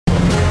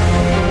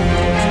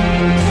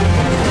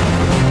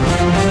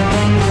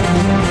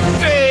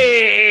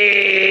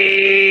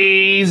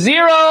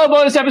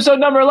Bonus episode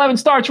number 11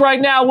 starts right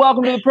now.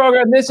 Welcome to the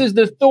program. This is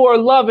the Thor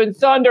Love and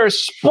Thunder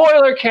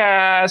spoiler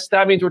cast.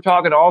 That means we're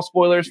talking all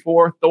spoilers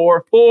for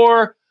Thor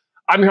 4.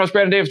 I'm your host,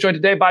 Brandon Davis, joined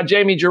today by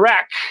Jamie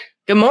Jirac.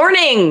 Good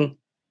morning.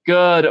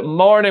 Good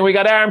morning. We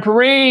got Aaron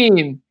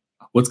Perrine.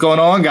 What's going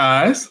on,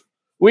 guys?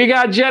 We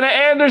got Jenna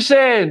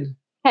Anderson.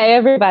 Hey,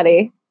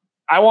 everybody.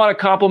 I want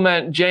to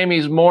compliment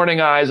Jamie's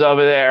morning eyes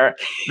over there.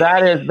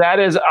 That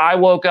is. I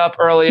woke up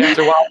early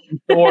after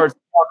watching Thor to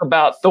talk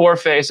about Thor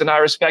face, and I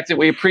respect it.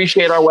 We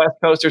appreciate our West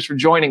Coasters for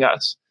joining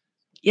us.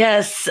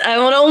 Yes, I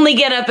will only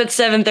get up at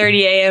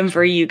 7:30 a.m.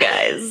 for you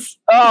guys.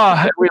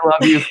 Oh, we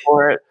love you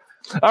for it.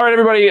 All right,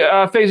 everybody,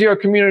 Phase Zero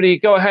community,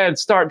 go ahead,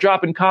 start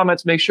dropping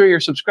comments. Make sure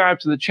you're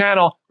subscribed to the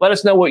channel. Let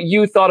us know what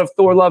you thought of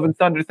Thor Love and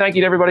Thunder. Thank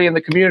you to everybody in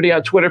the community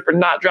on Twitter for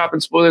not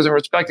dropping spoilers and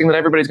respecting that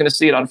everybody's going to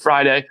see it on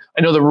Friday.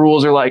 I know the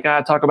rules are like,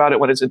 talk about it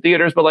when it's in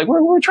theaters, but like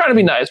we're trying to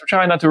be nice. We're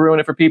trying not to ruin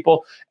it for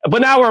people.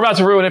 But now we're about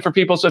to ruin it for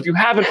people. So if you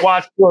haven't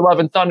watched Thor Love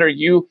and Thunder,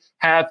 you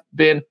have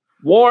been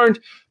warned.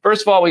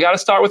 First of all, we got to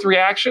start with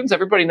reactions.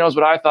 Everybody knows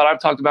what I thought.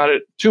 I've talked about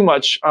it too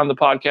much on the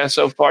podcast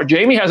so far.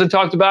 Jamie hasn't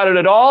talked about it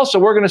at all, so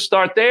we're going to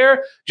start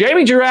there.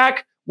 Jamie Jirac,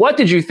 what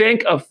did you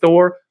think of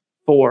Thor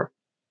 4?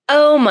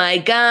 Oh my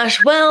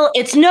gosh. Well,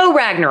 it's no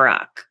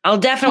Ragnarok. I'll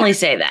definitely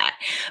say that.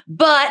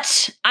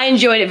 But I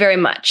enjoyed it very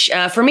much.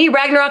 For me,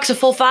 Ragnarok's a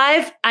full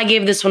 5. I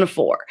gave this one a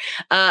 4.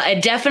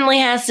 It definitely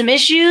has some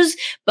issues,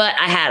 but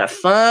I had a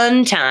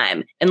fun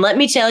time. And let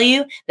me tell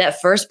you,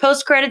 that first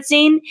post-credit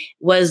scene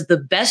was the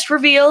best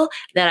reveal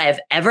that I've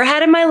ever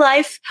had in my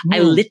life. I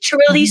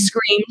literally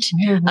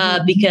screamed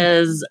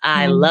because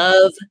I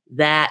love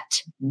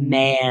that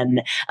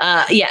man.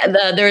 I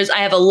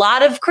have a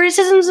lot of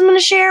criticisms I'm going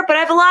to share, but I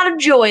have a lot of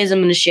joys I'm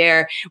going to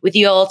share with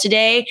you all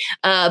today.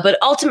 But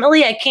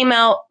ultimately, I came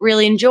out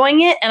really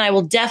enjoying it, and I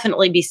will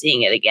definitely be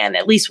seeing it again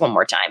at least one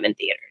more time in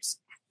theaters.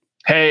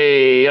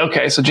 Hey,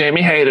 okay, so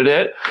Jamie hated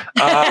it.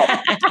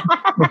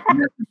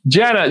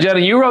 Jenna,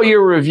 you wrote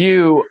your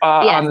review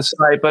on the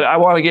site, but I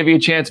want to give you a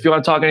chance if you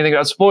want to talk anything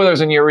about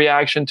spoilers and your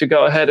reaction to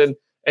go ahead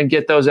and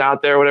get those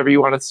out there, whatever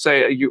you want to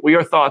say.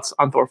 Your thoughts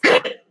on Thor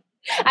 4.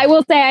 I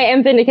will say I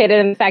am vindicated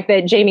in the fact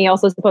that Jamie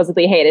also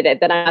supposedly hated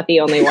it, that I'm not the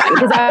only one.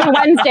 Because on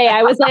Wednesday,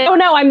 I was like, oh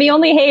no, I'm the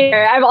only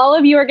hater. All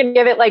of you are going to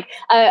give it like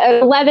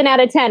an 11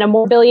 out of 10, a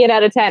more billion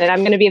out of 10, and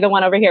I'm going to be the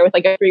one over here with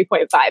like a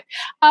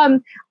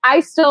 3.5. I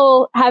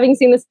still, having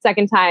seen this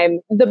second time,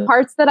 the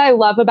parts that I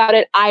love about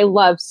it, I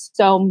love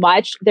so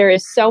much. There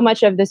is so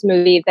much of this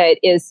movie that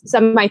is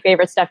some of my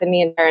favorite stuff in the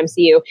entire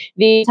MCU.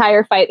 The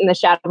entire fight in the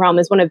Shadow Realm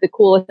is one of the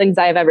coolest things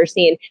I've ever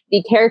seen.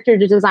 The character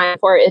design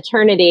for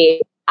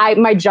Eternity,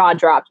 my jaw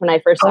dropped when I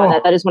first saw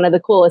that. That is one of the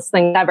coolest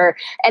things ever.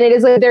 And it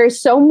is like, there's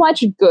so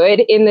much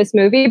good in this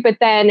movie, but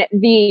then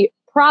the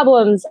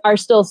problems are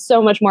still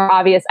so much more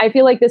obvious. I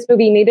feel like this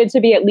movie needed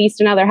to be at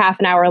least another half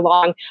an hour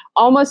long.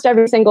 Almost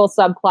every single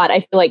subplot,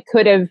 I feel like,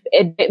 could have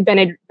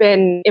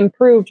been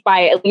improved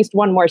by at least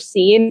one more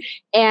scene.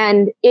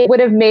 And it would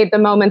have made the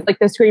moments like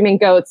the screaming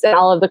goats and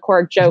all of the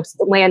Korg jokes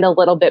land a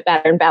little bit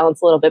better and balance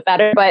a little bit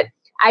better. But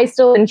I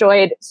still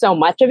enjoyed so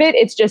much of it.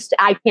 It's just,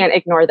 I can't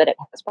ignore that it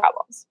has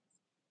problems.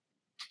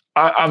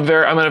 I'm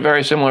in a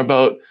very similar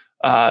boat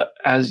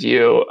as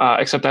you,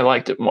 except I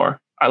liked it more.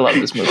 I love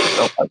this movie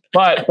so much.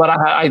 But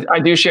I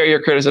do share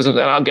your criticisms,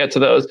 and I'll get to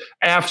those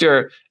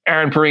after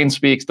Aaron Perrine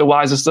speaks, the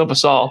wisest of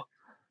us all.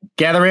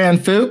 Gather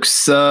around,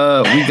 folks. We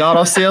got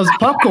ourselves a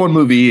popcorn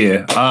movie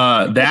here.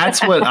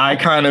 That's what I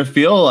kind of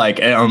feel like.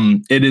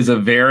 It is a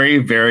very,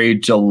 very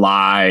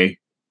July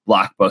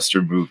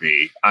blockbuster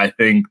movie. I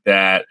think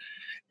that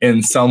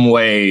in some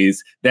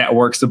ways that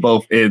works to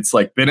both its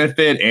like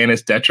benefit and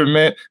its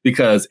detriment,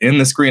 because in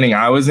the screening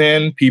I was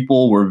in,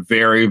 people were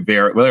they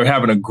were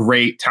having a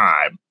great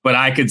time, but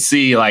I could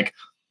see like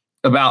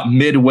about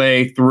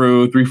midway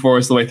through, 3/4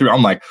 of the way through,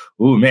 I'm like,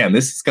 oh man,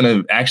 this is going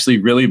to actually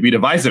really be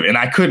divisive. And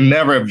I could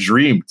never have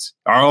dreamed.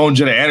 Our own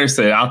Jenna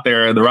Anderson out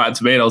there in the Rotten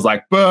Tomatoes,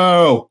 like,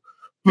 boo.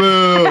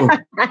 Boo.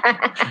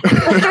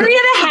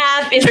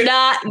 3.5 is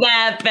not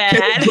that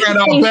bad.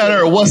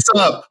 Better. What's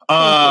up?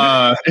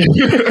 I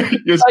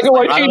can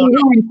watch you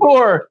doing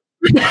Thor.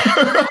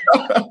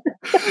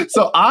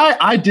 So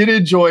I did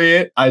enjoy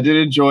it.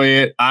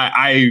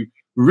 I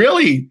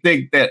really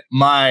think that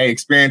my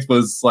experience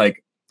was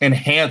like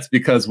enhanced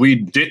because we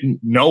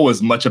didn't know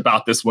as much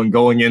about this one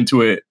going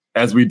into it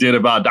as we did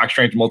about Doctor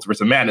Strange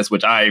Multiverse of Madness,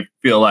 which I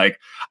feel like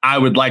I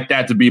would like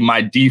that to be my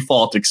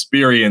default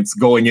experience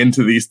going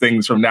into these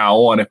things from now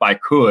on. If I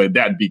could,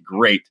 that'd be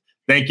great.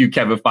 Thank you,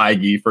 Kevin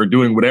Feige, for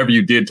doing whatever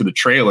you did to the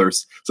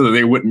trailers so that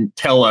they wouldn't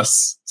tell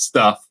us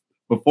stuff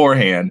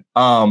beforehand.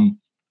 I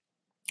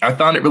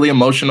found it really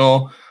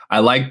emotional. I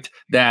liked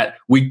that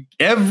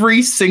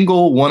every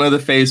single one of the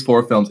Phase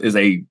 4 films is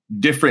a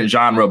different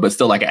genre, but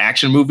still like an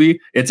action movie.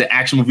 It's an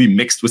action movie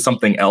mixed with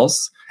something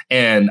else.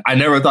 And I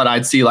never thought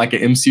I'd see like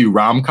an MCU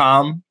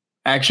rom-com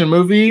action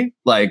movie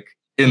like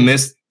in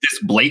this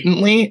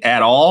blatantly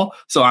at all.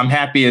 So I'm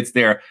happy it's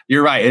there.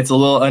 You're right. It's a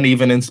little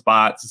uneven in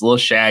spots. It's a little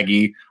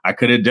shaggy. I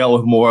could have dealt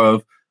with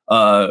more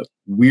of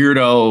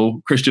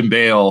weirdo Christian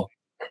Bale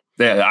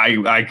that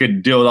I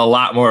could deal with a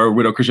lot more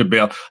Widow Christian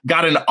Bale.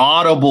 Got an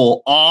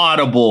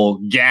audible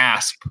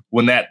gasp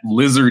when that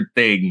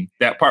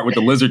part with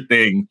the lizard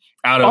thing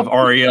out of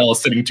Ariel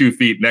sitting 2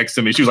 feet next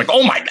to me. She was like,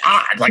 "Oh my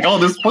God!" Like, "Oh,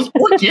 this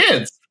poor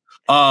kids."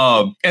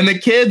 And the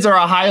kids are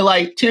a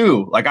highlight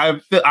too. Like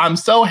I'm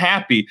so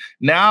happy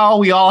now.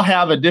 We all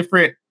have a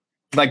different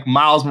like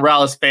Miles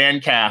Morales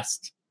fan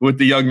cast with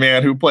the young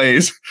man who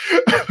plays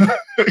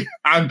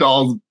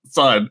Heimdall's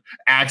son,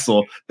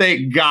 Axel.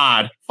 Thank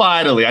God.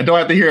 Finally, I don't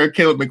have to hear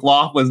Caleb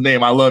McLaughlin's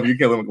name. I love you,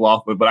 Caleb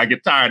McLaughlin, but I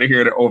get tired of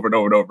hearing it over and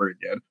over and over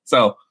again.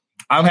 So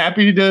I'm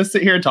happy to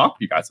sit here and talk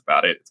to you guys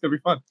about it. It's gonna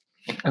be fun.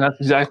 And that's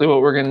exactly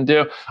what we're going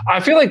to do. I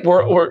feel like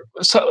we're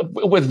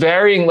with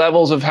varying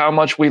levels of how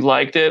much we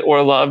liked it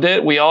or loved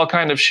it. We all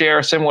kind of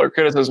share similar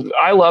criticisms.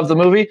 I love the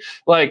movie.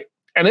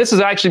 And this is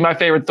actually my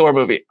favorite Thor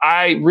movie.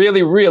 I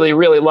really, really,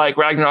 really like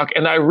Ragnarok.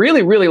 And I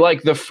really, really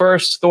like the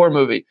first Thor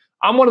movie.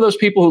 I'm one of those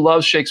people who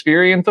loves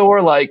Shakespearean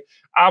Thor. Like,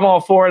 I'm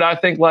all for it. I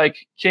think like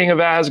King of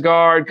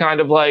Asgard,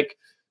 kind of like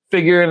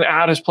figuring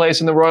out his place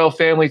in the royal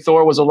family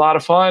Thor was a lot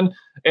of fun.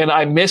 And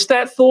I miss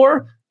that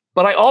Thor.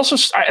 But I also,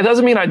 it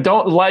doesn't mean I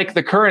don't like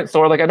the current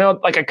Thor. Like, I know,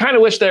 like, I kind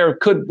of wish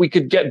we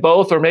could get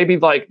both, or maybe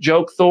like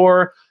joke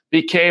Thor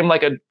became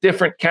like a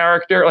different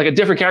character, like a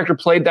different character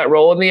played that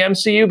role in the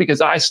MCU,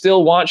 because I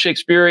still want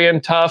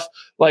Shakespearean, tough,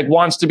 like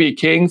wants to be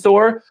king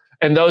Thor.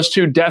 And those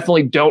two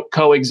definitely don't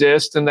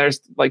coexist. And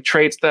there's like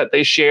traits that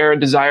they share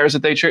and desires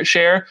that they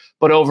share.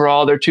 But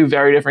overall, they're two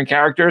very different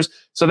characters.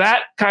 So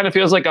that kind of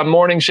feels like I'm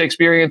mourning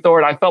Shakespearean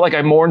Thor. And I felt like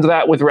I mourned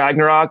that with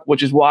Ragnarok,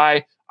 which is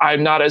why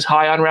I'm not as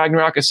high on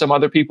Ragnarok as some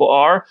other people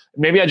are.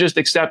 Maybe I just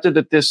accepted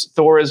that this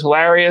Thor is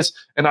hilarious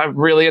and I'm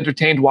really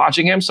entertained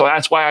watching him. So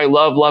that's why I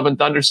love Love and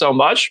Thunder so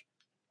much.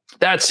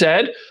 That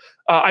said,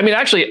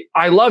 actually,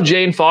 I love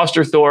Jane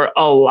Foster Thor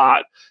a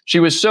lot. She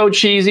was so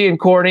cheesy and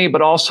corny,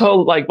 but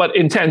also but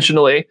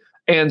intentionally.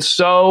 And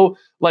so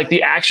like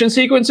the action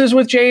sequences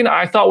with Jane,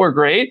 I thought were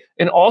great.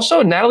 And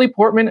also Natalie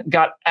Portman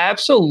got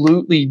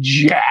absolutely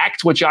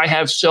jacked, which I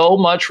have so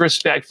much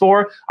respect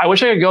for. I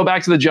wish I could go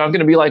back to the junket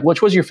and be like,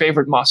 which was your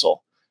favorite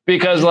muscle?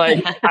 Because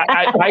like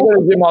I go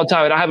to the gym all the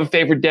time and I have a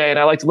favorite day and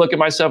I like to look at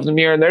myself in the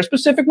mirror and there's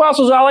specific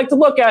muscles I like to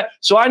look at.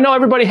 So I know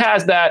everybody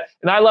has that.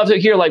 And I love to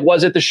hear like,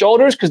 was it the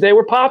shoulders? Because they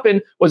were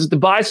popping. Was it the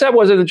bicep?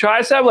 Was it the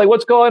tricep? Like,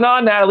 what's going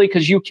on, Natalie?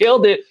 Because you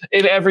killed it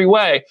in every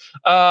way.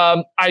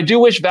 I do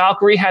wish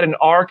Valkyrie had an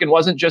arc and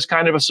wasn't just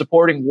kind of a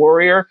supporting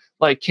warrior.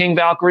 Like King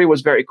Valkyrie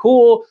was very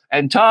cool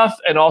and tough.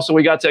 And also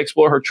we got to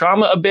explore her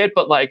trauma a bit,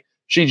 but like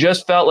she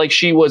just felt like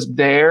she was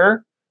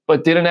there,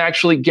 but didn't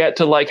actually get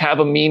to like have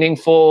a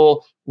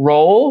meaningful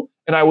role.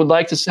 And I would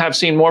like to have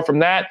seen more from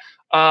that.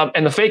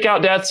 And the fake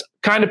out deaths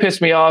kind of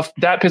pissed me off.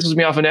 That pisses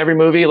me off in every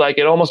movie. Like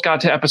it almost got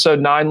to episode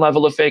 9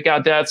 level of fake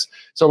out deaths.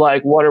 So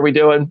like, what are we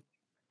doing?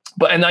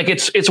 But, and like,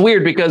 it's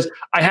weird because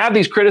I have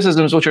these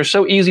criticisms, which are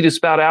so easy to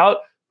spout out,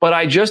 but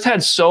I just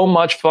had so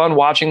much fun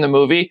watching the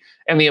movie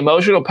and the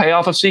emotional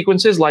payoff of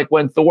sequences. Like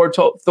when Thor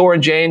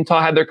and Jane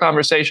had their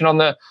conversation on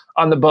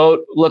the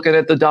boat, looking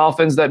at the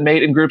dolphins that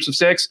mate in groups of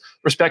 6,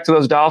 respect to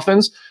those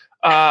dolphins.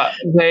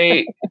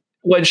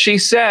 When she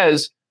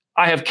says,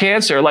 I have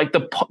cancer, like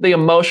the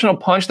emotional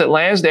punch that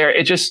lands there,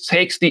 it just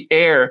takes the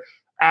air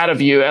out of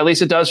you. At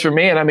least it does for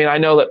me. And I mean, I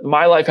know that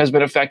my life has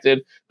been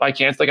affected by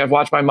cancer. Like I've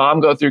watched my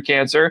mom go through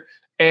cancer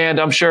and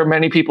I'm sure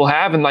many people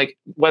have. And like,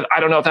 I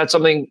don't know if that's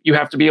something you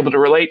have to be able to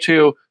relate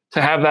to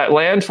have that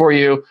land for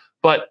you.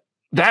 But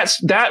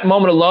that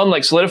moment alone,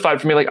 like solidified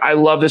for me. Like I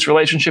love this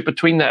relationship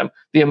between them.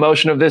 The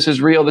emotion of this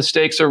is real. The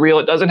stakes are real.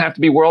 It doesn't have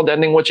to be world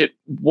ending, which it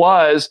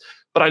was.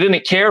 But I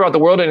didn't care about the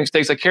world ending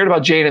stakes. I cared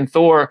about Jane and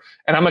Thor.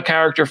 And I'm a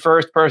character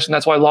first person.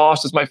 That's why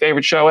Lost is my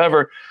favorite show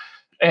ever.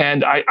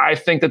 And I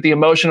think that the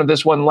emotion of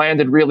this one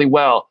landed really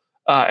well.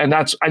 And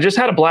I just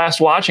had a blast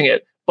watching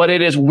it. But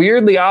it is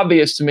weirdly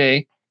obvious to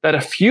me that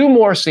a few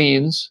more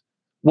scenes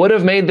would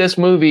have made this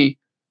movie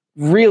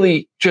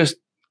really just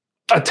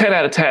a 10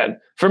 out of 10,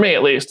 for me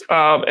at least.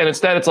 And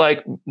instead it's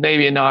like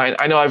maybe a 9.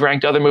 I know I've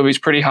ranked other movies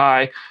pretty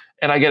high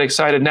and I get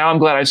excited. Now I'm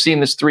glad I've seen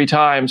this 3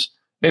 times.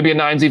 Maybe a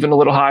 9's even a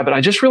little high, but I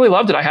just really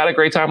loved it. I had a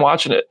great time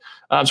watching it.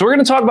 So we're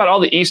going to talk about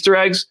all the Easter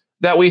eggs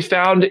that we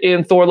found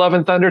in Thor Love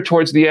and Thunder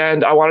towards the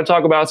end. I want to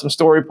talk about some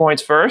story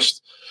points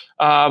first.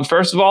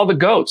 First of all, the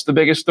goats, the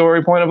biggest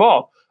story point of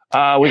all.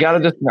 No, we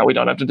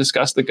don't have to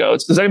discuss the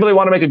goats. Does anybody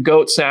want to make a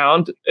goat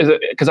sound? Is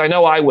it, because I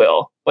know I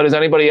will, but is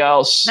anybody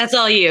else? That's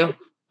all you.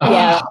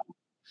 Yeah.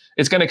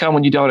 It's going to come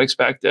when you don't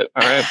expect it.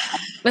 All right.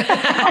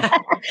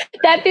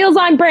 That feels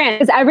on brand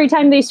because every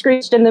time they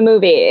screeched in the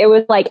movie, it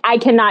was like, I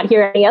cannot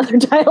hear any other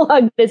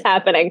dialogue that is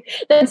happening.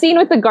 That scene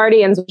with the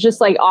Guardians was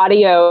just like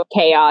audio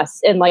chaos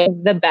in like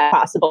the best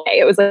possible way.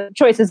 It was like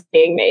choices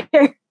being made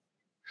here.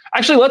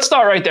 Actually, let's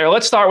start right there.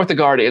 Let's start with the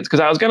Guardians because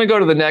I was going to go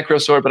to the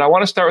Necrosword, but I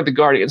want to start with the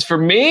Guardians. For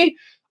me,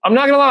 I'm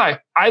not going to lie.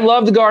 I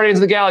love the Guardians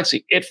of the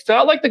Galaxy. It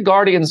felt like the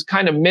Guardians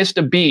kind of missed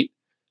a beat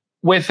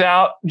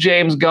without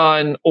James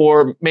Gunn,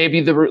 or maybe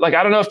I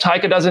don't know if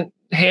Taika doesn't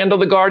handle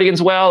the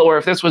Guardians well, or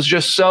if this was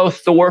just so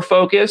Thor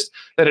focused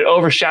that it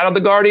overshadowed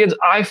the Guardians.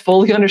 I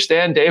fully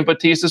understand Dave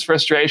Bautista's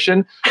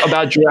frustration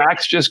about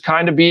Drax just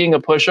kind of being a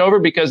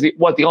pushover, because the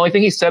only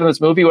thing he said in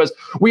this movie was,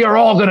 "We are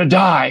all going to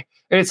die."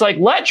 And it's like,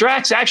 let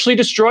Drax actually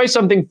destroy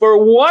something for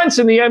once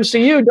in the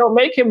MCU. Don't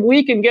make him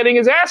weak and getting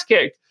his ass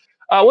kicked.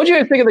 What do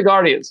you think of the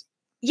Guardians?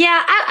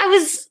 Yeah, I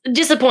was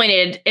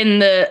disappointed in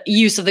the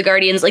use of the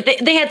Guardians. Like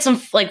they had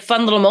some like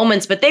fun little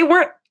moments, but they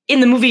weren't in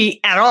the movie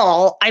at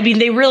all. I mean,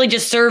 they really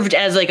just served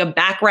as like a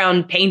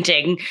background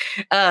painting.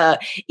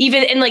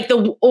 Even in like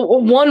the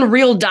one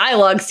real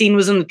dialogue scene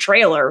was in the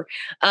trailer.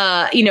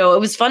 It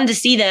was fun to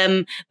see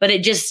them, but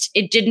it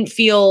didn't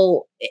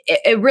feel.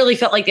 It really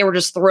felt like they were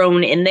just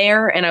thrown in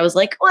there, and I was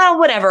like, well,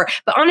 whatever.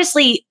 But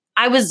honestly,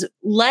 I was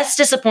less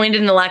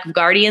disappointed in the lack of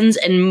Guardians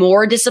and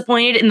more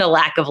disappointed in the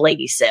lack of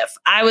Lady Sif.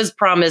 I was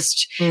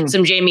promised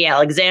some Jamie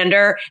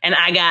Alexander, and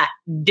I got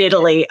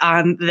diddly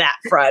on that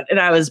front, and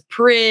I was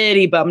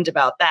pretty bummed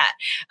about that.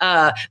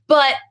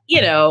 But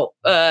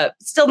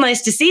still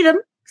nice to see them.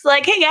 It's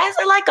like, hey guys,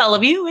 I like all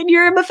of you, and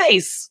you're in my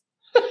face.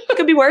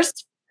 Could be worse.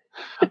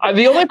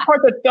 The only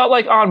part that felt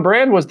like on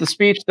brand was the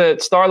speech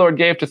that Star-Lord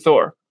gave to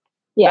Thor.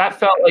 Yeah. That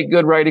felt like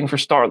good writing for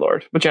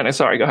Star-Lord. But Jenna,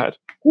 sorry, go ahead.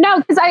 No,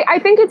 because I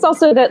think it's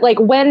also that like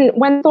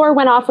when Thor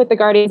went off with the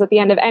Guardians at the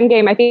end of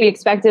Endgame, I think we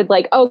expected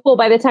like, oh, cool,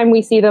 by the time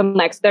we see them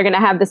next, they're going to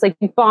have this like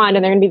bond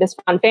and they're going to be this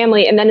fun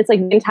family. And then it's like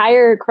the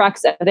entire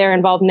crux of their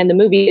involvement in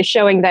the movie is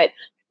showing that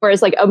Thor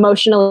is like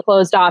emotionally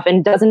closed off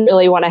and doesn't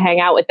really want to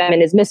hang out with them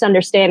and is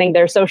misunderstanding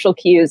their social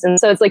cues. And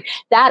so it's like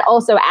that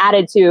also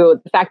added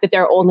to the fact that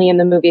they're only in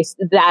the movie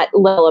that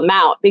little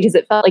amount, because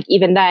it felt like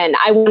even then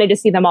I wanted to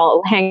see them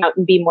all hang out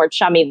and be more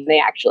chummy than they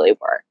actually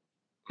were.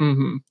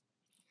 Mm-hmm.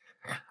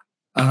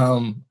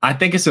 I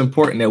think it's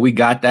important that we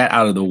got that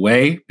out of the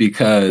way,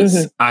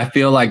 because I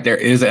feel like there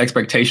is an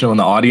expectation on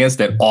the audience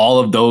that all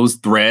of those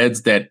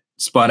threads that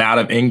spun out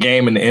of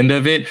Endgame and the end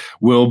of it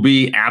will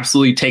be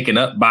absolutely taken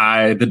up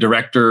by the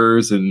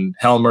directors and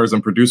helmers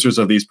and producers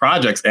of these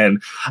projects.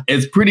 And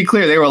it's pretty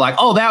clear they were like,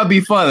 oh, that would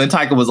be fun. And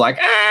Taika was like,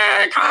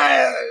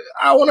 I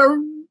want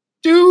to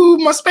do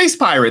my space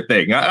pirate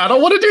thing. I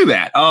don't want to do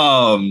that.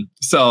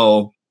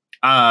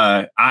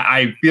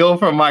 I feel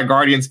for my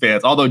Guardians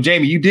fans. Although,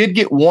 Jamie, you did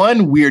get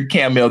one weird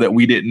cameo that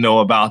we didn't know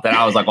about that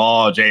I was like,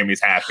 oh,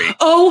 Jamie's happy.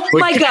 Oh,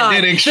 my God.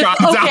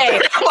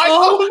 Okay.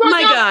 Oh,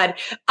 my God.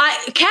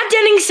 Kat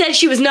Dennings said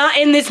she was not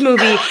in this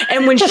movie.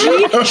 And when she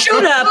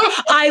showed up,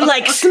 I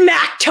like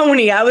smacked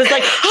Tony. I was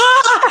like,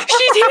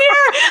 she's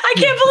here. I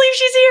can't believe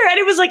she's here. And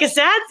it was like a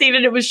sad scene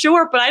and it was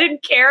short, but I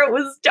didn't care. It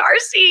was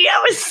Darcy.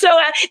 I was so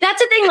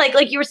that's the thing.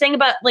 Like you were saying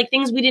about like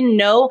things we didn't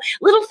know,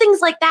 little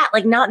things like that,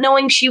 like not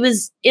knowing she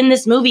was in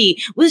this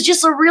movie was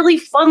just a really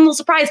fun little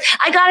surprise.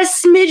 I got a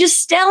smidge of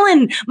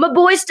Stellan. My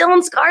boy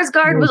Stellan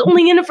Skarsgård was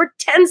only in it for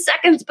 10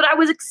 seconds, but I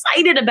was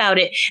excited about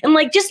it. And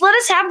like, just let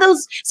us have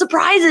those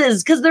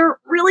surprises because they're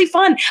really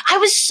fun. I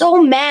was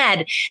so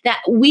mad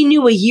that we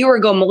knew a year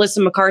ago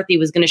Melissa McCarthy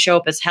was going to show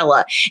up as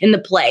Hela in the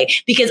play,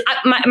 because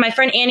my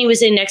friend Annie was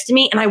sitting next to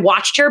me and I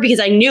watched her because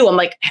I knew, I'm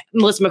like,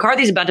 Melissa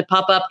McCarthy's about to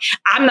pop up.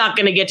 I'm not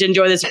going to get to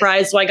enjoy the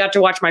surprise. So I got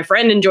to watch my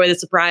friend enjoy the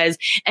surprise.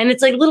 And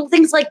it's like little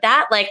things like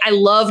that. Like I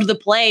loved the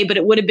play, but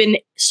it would have been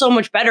so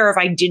much better if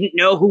I didn't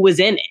know who was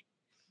in it.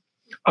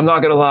 I'm not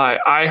going to lie.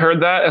 I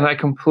heard that and I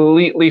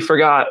completely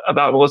forgot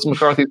about Melissa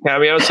McCarthy's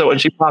cameo. So when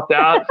she popped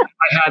out,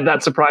 I had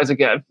that surprise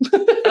again.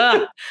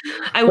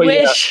 I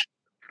wish.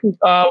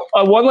 Yeah.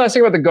 One last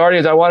thing about the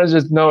Guardians. I wanted to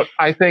just note,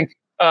 I think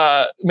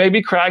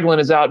maybe Kraglin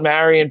is out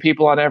marrying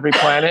people on every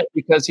planet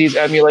because he's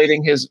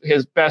emulating his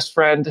best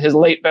friend, his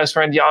late best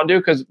friend, Yondu.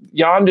 Because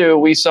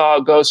Yondu, we saw,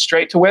 goes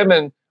straight to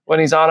women when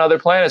he's on other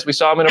planets. We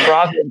saw him in a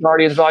brothel in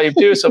Guardians Volume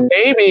 2. So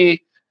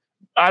maybe,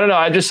 I don't know.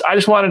 I just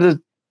wanted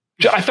to,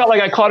 I felt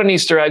like I caught an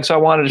Easter egg, so I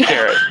wanted to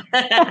share it.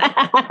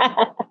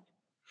 I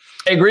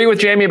agree with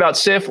Jamie about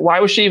Sif. Why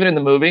was she even in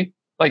the movie?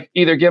 Like,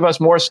 either give us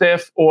more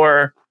Sif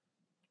or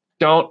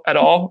don't at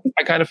all.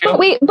 I kind of feel.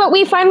 But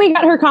we finally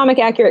got her comic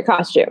accurate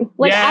costume.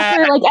 Like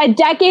after like a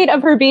decade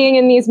of her being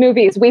in these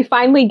movies, we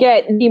finally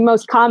get the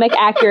most comic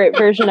accurate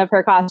version of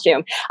her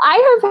costume.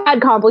 I have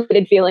had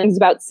complicated feelings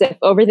about Sif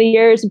over the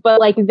years,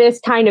 but like this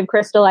kind of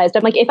crystallized.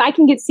 I'm like, if I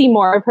can see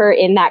more of her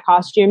in that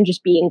costume,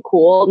 just being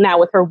cool now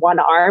with her one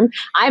arm,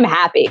 I'm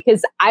happy,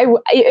 because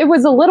it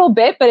was a little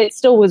bit, but it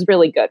still was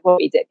really good what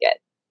we did get.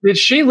 Did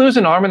she lose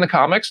an arm in the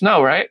comics?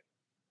 No, right?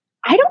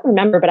 I don't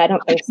remember, but I don't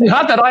think so.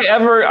 Not that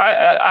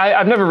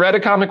I've never read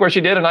a comic where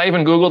she did, and I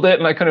even Googled it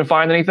and I couldn't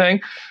find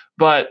anything,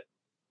 but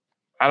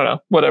I don't know,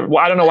 whatever.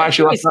 Well, I don't know why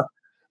she lost.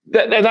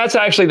 And that's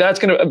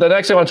going to, the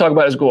next thing I want to talk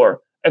about is gore.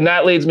 And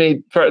that leads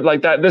me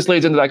this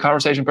leads into that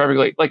conversation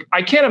perfectly. Like,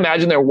 I can't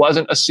imagine there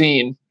wasn't a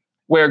scene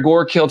where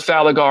Gore killed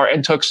Thalagar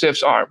and took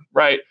Sif's arm,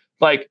 right?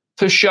 Like,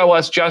 to show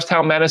us just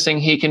how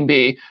menacing he can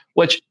be,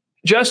 which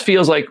just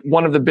feels like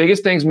one of the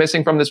biggest things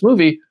missing from this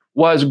movie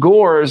was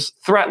Gore's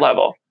threat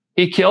level.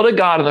 He killed a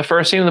god in the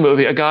first scene of the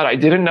movie, a god I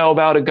didn't know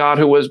about, a god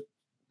who was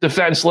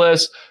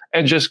defenseless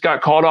and just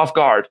got caught off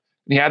guard.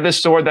 And he had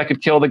this sword that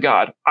could kill the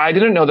god. I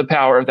didn't know the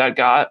power of that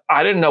god.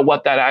 I didn't know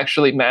what that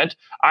actually meant.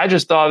 I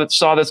just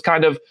saw this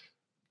kind of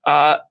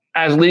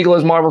as legal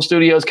as Marvel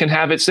Studios can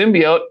have its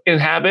symbiote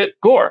inhabit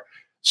Gore.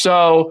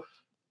 So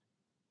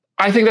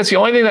I think that's the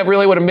only thing that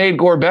really would have made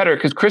Gore better,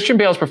 because Christian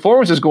Bale's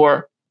performance as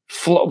Gore,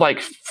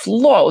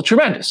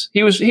 tremendous.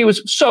 He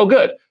was so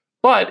good.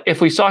 But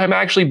if we saw him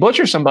actually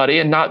butcher somebody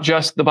and not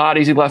just the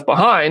bodies he left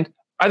behind,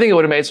 I think it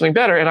would have made something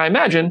better. And I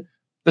imagine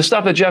the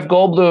stuff that Jeff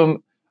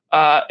Goldblum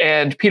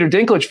and Peter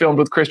Dinklage filmed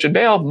with Christian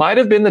Bale might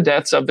have been the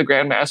deaths of the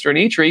Grandmaster and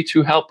Eitri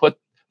to help put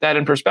that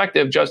in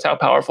perspective, just how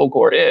powerful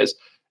Gore is.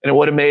 And it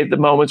would have made the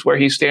moments where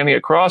he's standing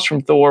across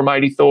from Thor,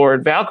 Mighty Thor,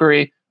 and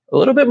Valkyrie a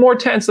little bit more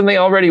tense than they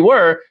already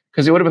were,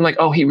 because it would have been like,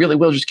 oh, he really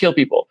will just kill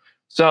people.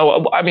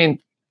 So, I mean,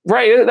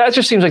 right, that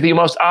just seems like the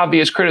most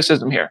obvious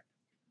criticism here.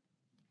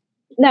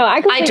 No,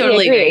 I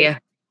totally agree.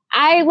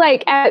 I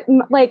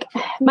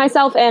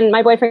myself and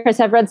my boyfriend Chris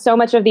have read so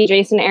much of the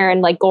Jason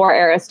Aaron Gore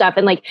era stuff,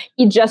 and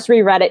he just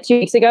reread it 2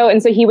 weeks ago,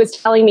 and so he was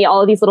telling me all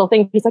of these little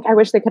things. He's like, I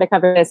wish they could have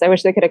covered this. I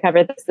wish they could have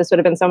covered this. This would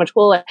have been so much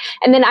cooler.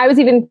 And then I was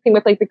even thinking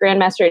with the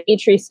Grandmaster and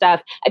Eitri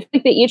stuff. I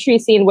think the Eitri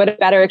scene would have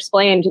better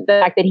explained the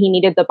fact that he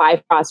needed the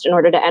Bifrost in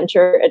order to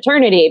enter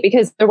Eternity,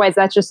 because otherwise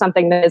that's just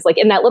something that is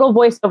in that little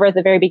voiceover at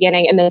the very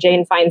beginning, and then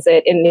Jane finds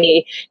it in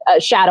the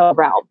Shadow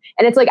Realm,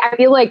 and it's I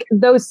feel like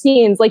those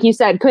scenes, like you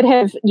said, could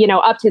have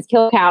upped his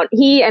kill count.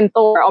 He and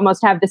Thor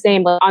almost have the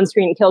same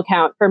on-screen kill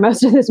count for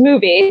most of this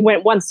movie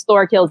once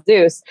Thor kills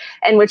Zeus,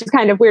 and which is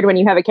kind of weird when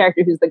you have a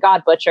character who's the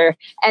God Butcher.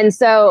 And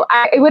so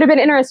it would have been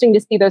interesting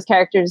to see those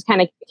characters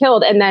kind of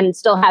killed and then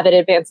still have it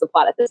advance the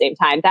plot at the same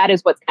time. That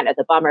is what's kind of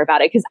the bummer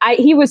about it, because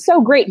he was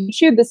so great. He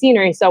chewed the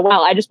scenery so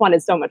well. I just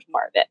wanted so much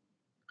more of it.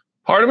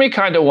 Part of me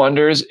kind of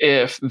wonders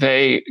if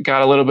they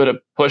got a little bit of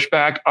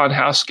pushback on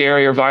how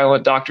scary or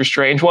violent Doctor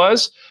Strange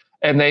was,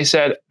 and they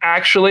said,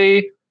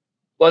 actually,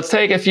 let's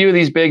take a few of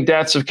these big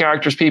deaths of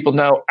characters people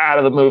know out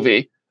of the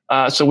movie,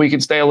 so we can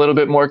stay a little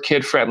bit more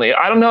kid friendly.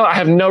 I don't know. I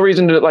have no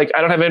reason to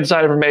I don't have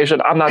inside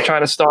information. I'm not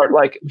trying to start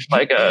like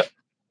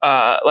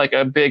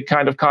a big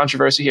kind of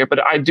controversy here, but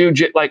I do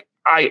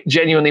I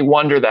genuinely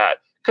wonder that,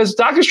 because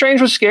Doctor Strange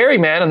was scary,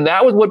 man, and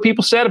that was what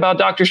people said about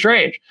Doctor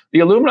Strange. The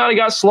Illuminati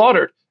got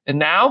slaughtered, and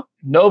now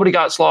nobody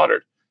got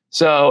slaughtered.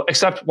 So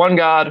except one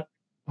god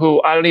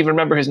who I don't even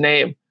remember his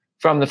name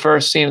from the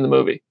first scene of the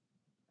movie.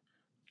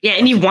 Yeah,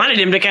 and you wanted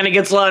him to kind of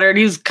get slaughtered.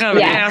 He was kind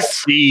of an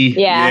ass.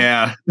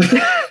 Yeah.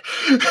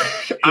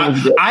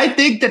 I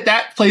think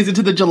that plays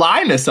into the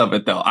July-ness of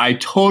it, though. I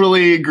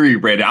totally agree,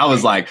 Brandon. I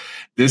was like,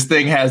 this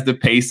thing has the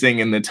pacing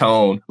and the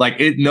tone.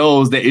 It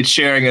knows that it's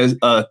sharing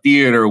a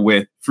theater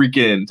with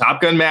freaking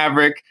Top Gun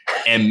Maverick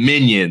and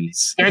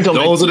Minions.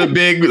 Those are the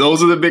big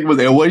ones.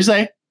 And what did you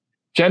say?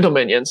 Gentle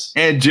Minions.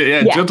 And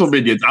Gentle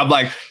Minions. I'm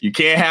like, you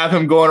can't have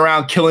him going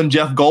around killing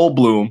Jeff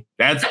Goldblum.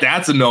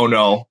 That's a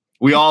no-no.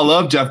 We all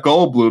love Jeff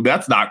Goldblum.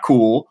 That's not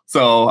cool.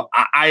 So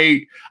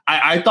I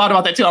thought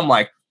about that too. I'm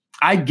like,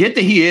 I get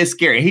that he is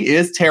scary. He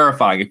is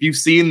terrifying. If you've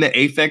seen the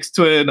Aphex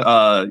Twin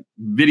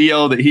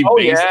video that he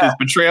based his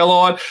portrayal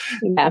on,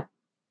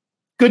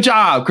 good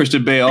job,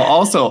 Christian Bale.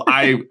 Also,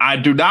 I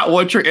do not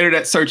want your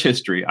internet search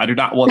history. I do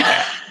not want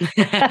that.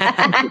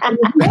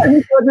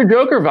 The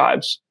Joker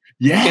vibes.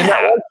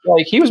 Yeah,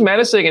 he was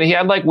menacing, and he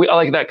had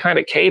that kind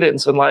of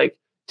cadence and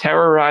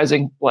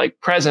terrorizing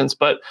presence.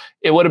 But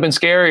it would have been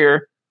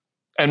scarier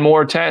and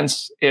more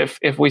tense if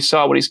we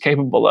saw what he's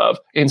capable of.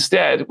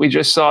 Instead, we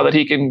just saw that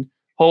he can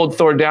hold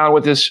Thor down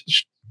with his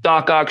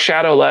Doc Ock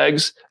shadow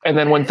legs, and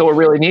then when Thor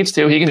really needs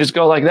to, he can just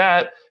go like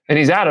that, and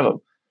he's out of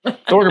him.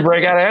 Thor can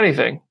break out of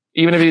anything,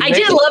 even if he's. I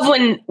did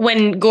love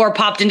when Gore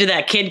popped into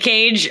that kid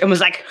cage and was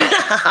like,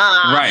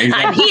 right,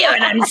 exactly. I'm here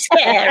and I'm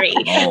scary.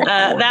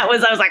 I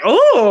was like,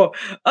 oh,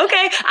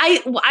 okay.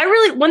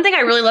 One thing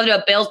I really loved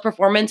about Bale's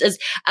performance is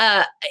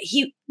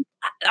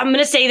I'm going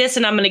to say this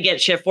and I'm going to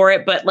get shit for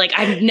it, but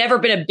I've never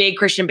been a big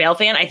Christian Bale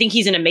fan. I think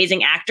he's an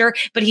amazing actor,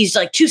 but he's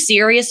too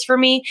serious for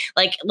me.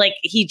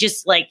 He's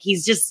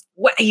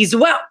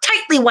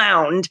tightly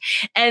wound.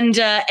 And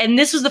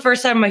this was the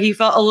first time he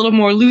felt a little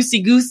more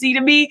loosey goosey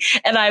to me.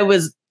 And I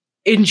was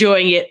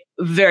enjoying it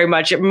very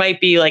much. It might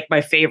be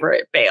my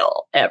favorite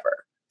Bale ever.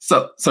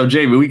 So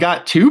Jamie, we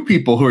got two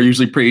people who are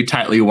usually pretty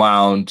tightly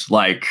wound,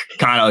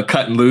 kind of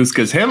cutting loose,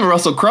 because him and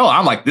Russell Crowe,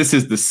 I'm like, this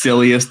is the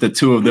silliest the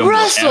two of them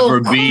will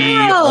ever be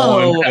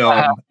on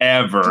film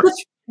ever.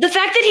 The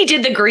fact that he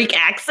did the Greek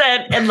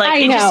accent and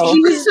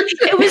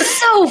it was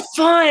so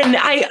fun.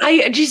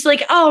 I just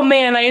oh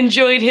man, I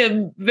enjoyed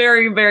him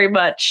very, very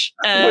much.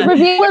 The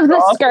reveal of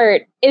the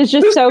skirt is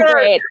just so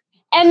great.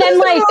 And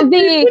then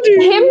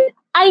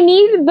I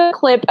need the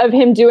clip of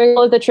him doing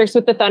all of the tricks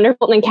with the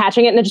Thunderbolt and then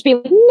catching it and then just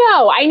being like,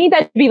 no, I need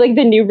that to be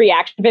the new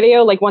reaction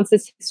video, once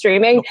it's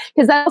streaming.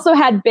 Because that also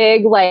had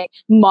big,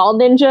 Mall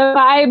Ninja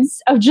vibes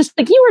of just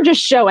you were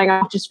just showing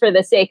off just for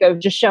the sake of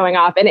just showing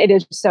off. And it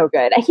is just so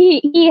good.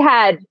 He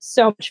had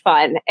so much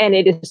fun, and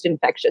it is just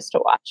infectious to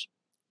watch.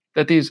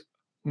 That is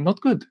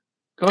not good.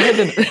 Go ahead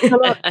and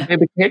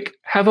have a cake,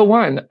 have a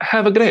wine,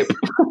 have a grape.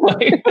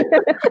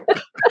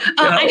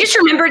 I just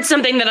remembered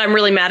something that I'm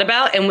really mad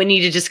about, and we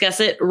need to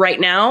discuss it right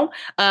now.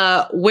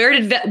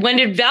 When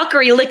did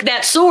Valkyrie lick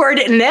that sword?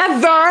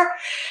 Never.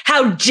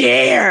 How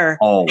dare?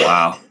 Oh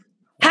wow.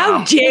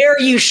 How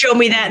dare you show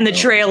me that in the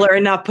trailer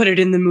and not put it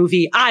in the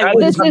movie?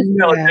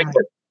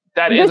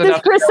 This is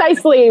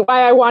precisely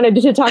why I wanted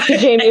to talk to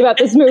Jamie about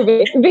this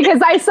movie, because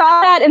I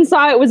saw that and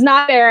saw it was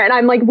not there. And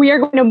I'm like, we are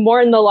going to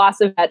mourn the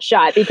loss of that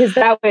shot, because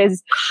that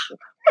was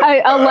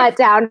a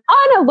letdown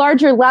on a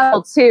larger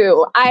level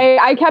too.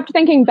 I kept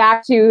thinking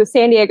back to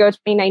San Diego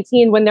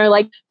 2019 when they're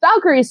like,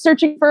 Valkyrie's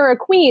searching for a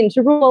queen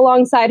to rule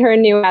alongside her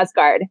in New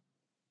Asgard.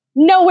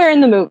 Nowhere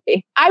in the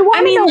movie. I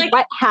want to know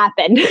what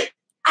happened.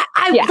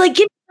 I like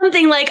give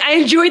something like I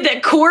enjoyed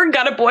that Korg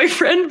got a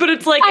boyfriend, but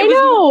it's like I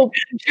know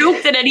a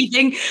joke than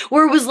anything.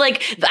 Where it was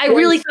like I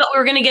really thought we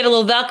were gonna get a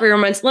little Valkyrie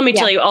romance. Let me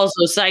tell you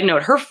also, side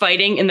note, her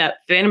fighting in that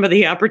Phantom of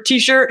the Opera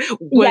t-shirt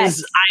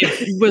was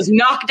I was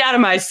knocked out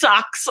of my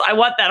socks. I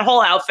want that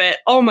whole outfit.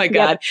 Oh my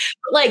god!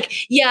 Like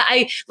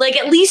I like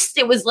at least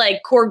it was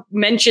like Korg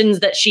mentions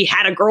that she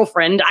had a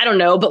girlfriend. I don't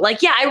know, but like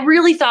I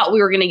really thought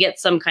we were gonna get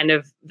some kind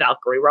of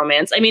Valkyrie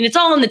romance. I mean, it's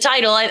all in the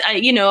title.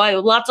 I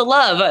lots of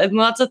love and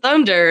lots of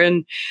thunder,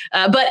 and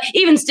but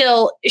even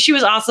still, she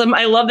was awesome.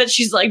 I love that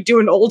she's like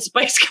doing Old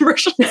Spice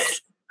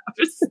commercials.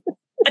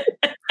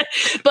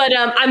 But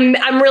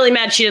I'm really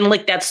mad she didn't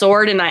lick that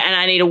sword, and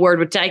I need a word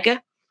with Taika.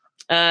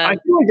 I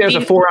feel like there's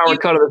a 4-hour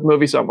cut of this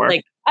movie somewhere.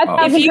 Like,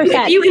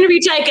 1,000%. if you interview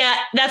Taika,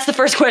 that's the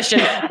first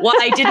question.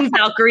 Why didn't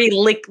Valkyrie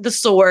lick the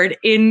sword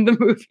in the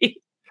movie?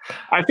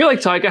 I feel like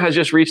Taika has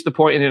just reached the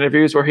point in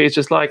interviews where he's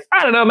just like,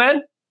 I don't know,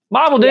 man.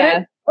 Marvel did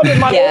it.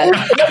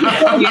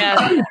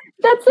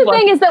 That's the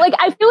thing, is that like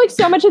I feel like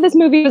so much of this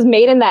movie was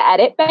made in the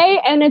edit bay,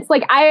 and it's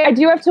like I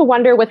do have to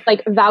wonder with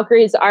like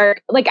Valkyrie's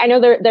arc. Like I know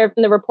there have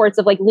been the reports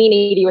of like Lena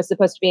Headey was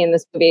supposed to be in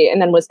this movie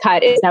and then was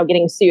cut, is now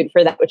getting sued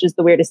for that, which is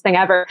the weirdest thing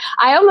ever.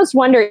 I almost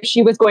wonder if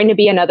she was going to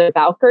be another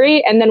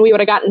Valkyrie, and then we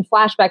would have gotten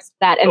flashbacks to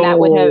that, and that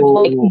would have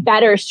like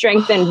better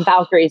strengthened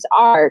Valkyrie's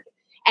arc.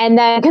 And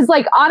then, because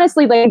like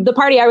honestly, like the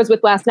party I was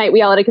with last night,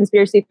 we all had a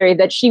conspiracy theory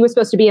that she was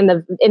supposed to be in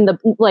the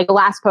like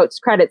last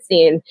post credit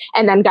scene,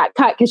 and then got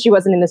cut because she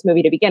wasn't in this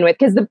movie to begin with.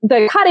 Because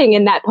the cutting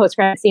in that post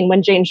credit scene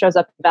when Jane shows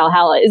up in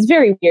Valhalla is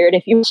very weird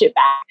if you watch it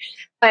back.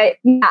 But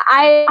yeah,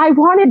 I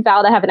wanted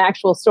Val to have an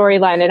actual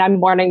storyline, and I'm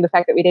mourning the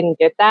fact that we didn't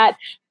get that.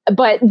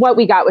 But what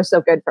we got was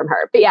so good from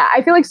her. But yeah,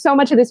 I feel like so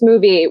much of this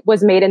movie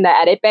was made in the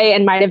edit bay,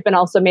 and might have been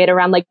also made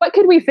around like, what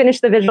could we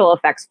finish the visual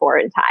effects for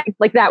in time?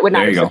 Like that would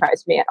not have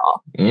surprised me at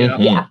all.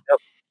 Mm-hmm.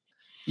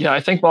 Yeah, I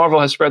think Marvel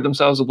has spread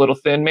themselves a little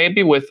thin,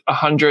 maybe with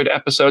 100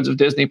 episodes of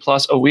Disney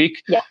Plus a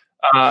week,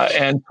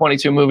 and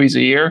 22 movies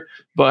a year.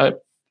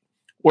 But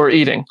we're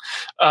eating.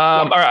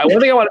 All right. One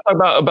thing I want to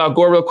talk about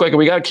Gore real quick, and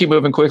we got to keep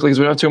moving quickly because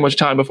we don't have too much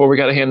time before we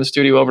got to hand the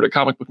studio over to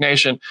Comic Book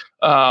Nation.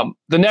 The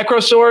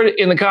Necro Sword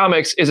in the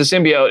comics is a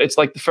symbiote. It's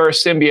like the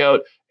first symbiote.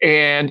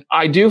 And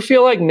I do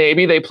feel like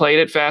maybe they played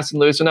it fast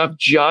and loose enough,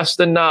 just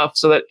enough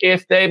so that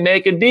if they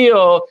make a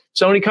deal,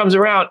 Sony comes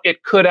around,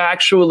 it could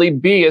actually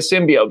be a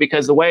symbiote,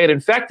 because the way it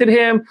infected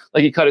him,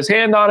 like he cut his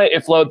hand on it,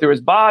 it flowed through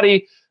his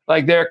body.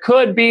 Like there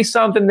could be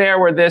something there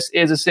where this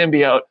is a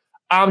symbiote.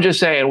 I'm just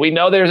saying, we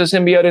know there's a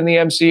symbiote in the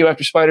MCU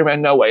after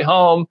Spider-Man No Way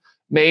Home.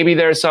 Maybe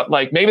there's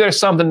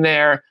something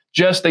there.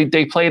 Just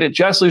they played it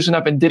just loose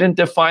enough and didn't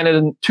define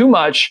it too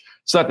much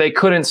so that they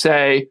couldn't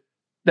say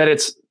that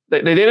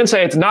they didn't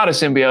say it's not a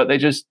symbiote. They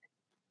just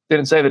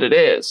didn't say that it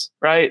is,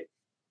 right?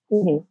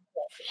 Mm-hmm.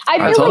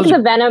 I feel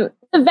like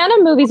the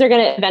Venom movies are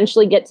going to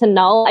eventually get to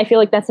null. I feel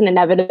like that's an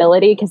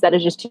inevitability, because that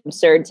is just too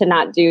absurd to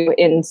not do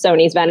in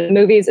Sony's Venom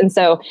movies. And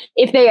so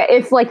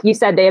if like you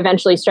said, they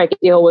eventually strike a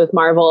deal with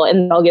Marvel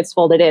and it all gets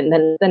folded in,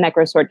 then the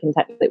Necro Sword can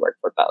technically work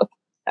for both.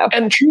 So.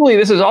 And truly,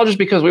 this is all just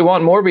because we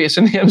want Morbius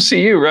in the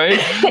MCU, right?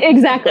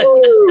 Exactly.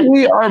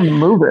 We are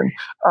moving.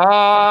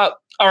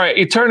 All right,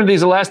 Eternity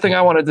is the last thing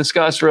I want to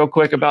discuss real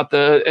quick about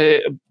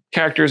the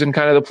characters and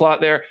kind of the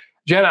plot there.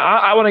 Jenna,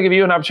 I want to give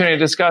you an opportunity to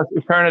discuss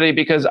Eternity,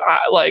 because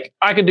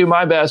I could do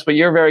my best, but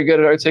you're very good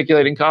at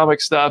articulating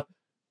comic stuff.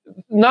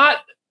 Not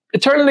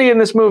Eternity in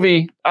this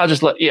movie. I'll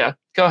just go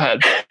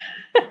ahead.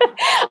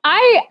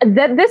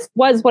 This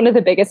was one of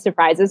the biggest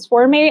surprises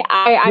for me.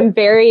 I'm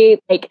very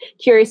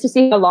curious to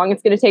see how long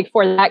it's going to take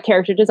for that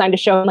character design to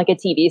show in like a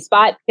TV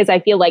spot, because I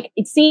feel like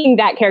seeing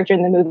that character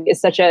in the movie is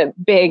such a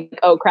big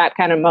oh crap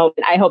kind of moment.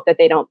 I hope that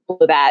they don't blow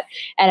that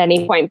at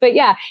any point. But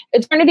yeah,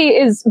 Eternity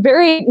is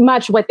very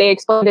much what they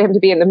explained to him to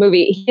be in the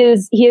movie. He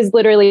is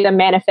literally the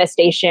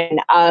manifestation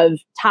of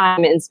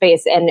time and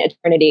space and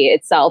eternity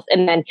itself,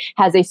 and then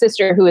has a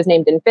sister who is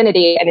named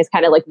Infinity and is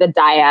kind of like the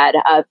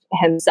dyad of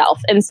himself.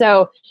 And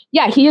so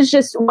yeah, he is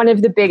just one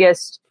of the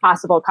biggest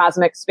possible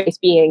cosmic space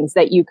beings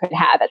that you could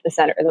have at the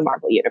center of the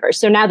Marvel universe.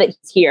 So now that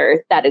he's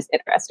here, that is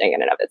interesting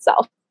in and of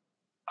itself.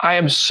 I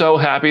am so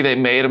happy they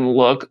made him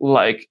look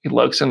like he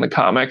looks in the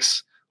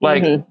comics.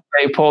 Like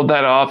they pulled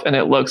that off and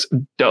it looks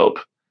dope.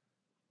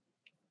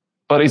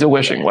 But he's a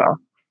wishing well.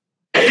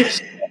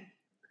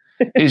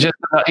 He's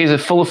a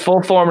full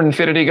form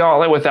Infinity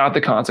Gauntlet without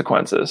the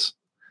consequences,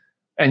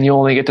 and you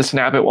only get to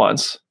snap it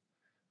once.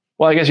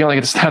 Well, I guess you only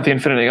get to snap the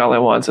Infinity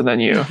Gauntlet once, and then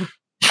you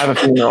have a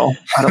funeral.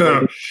 I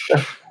don't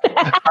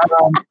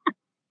know.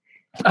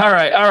 All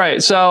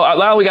right. So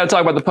now we got to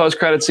talk about the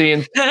post-credit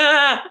scene.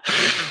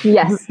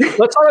 Yes.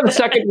 Let's start on the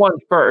second one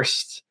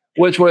first,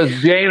 which was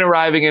Jane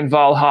arriving in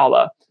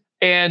Valhalla.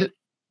 And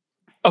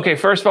okay,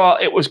 first of all,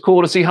 it was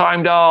cool to see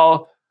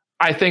Heimdall.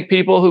 I think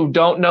people who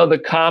don't know the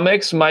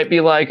comics might be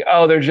like,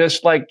 oh, they're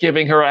just like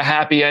giving her a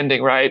happy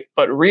ending, right?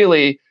 But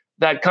really,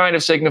 that kind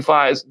of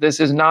signifies this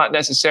is not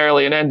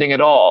necessarily an ending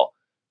at all.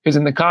 Because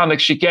in the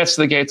comics, she gets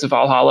to the gates of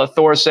Valhalla.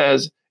 Thor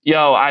says,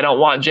 yo, I don't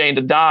want Jane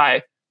to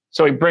die.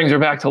 So he brings her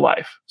back to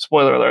life.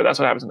 Spoiler alert, that's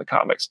what happens in the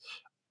comics.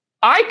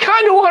 I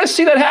kind of want to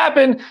see that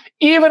happen,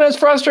 even as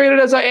frustrated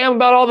as I am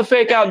about all the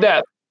fake out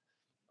death.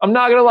 I'm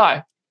not going to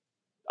lie.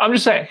 I'm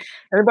just saying.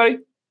 Anybody?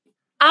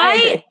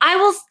 I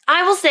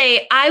will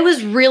say I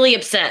was really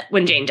upset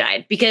when Jane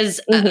died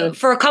because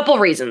for a couple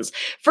reasons.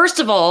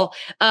 First of all,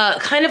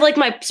 kind of like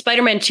my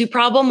Spider-Man 2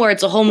 problem where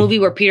it's a whole movie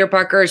where Peter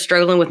Parker is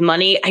struggling with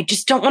money. I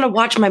just don't want to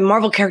watch my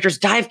Marvel characters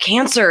die of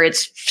cancer.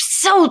 It's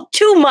so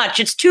too much.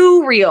 It's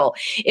too real.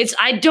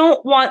 I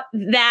don't want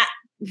that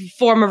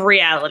form of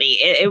reality.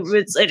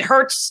 It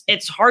hurts.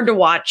 It's hard to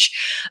watch.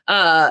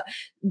 But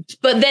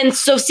then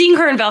so seeing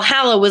her in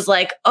Valhalla was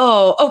like,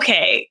 oh,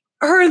 okay.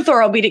 Her and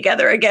Thor will be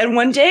together again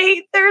one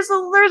day. There's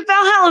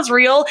Valhalla's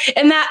real,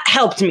 and that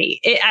helped me.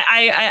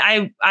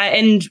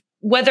 And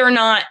whether or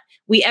not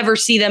we ever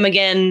see them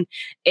again,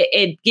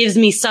 it gives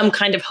me some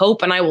kind of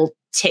hope, and I will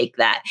take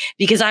that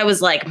because I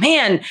was like,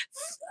 man,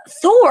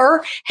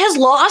 Thor has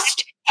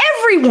lost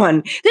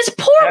everyone. This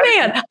poor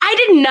man.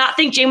 I did not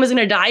think Jane was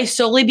going to die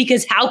solely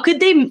because how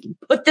could they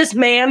put this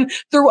man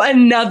through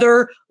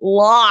another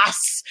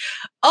loss?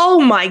 Oh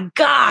my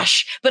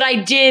gosh. But I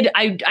did.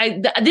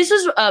 This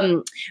is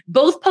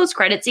both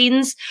post-credit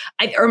scenes.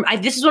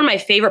 This is one of my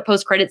favorite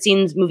post-credit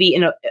scenes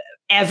movie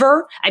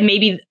ever,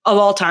 maybe of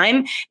all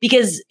time,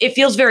 because it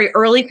feels very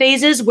early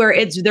phases where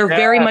they're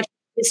very much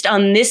based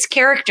on this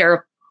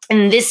character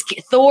and this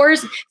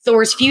Thor's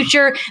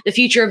future, the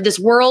future of this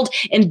world,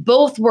 and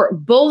both were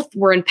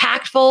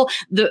impactful.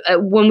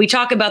 When we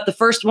talk about the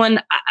first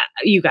one,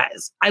 you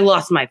guys, I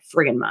lost my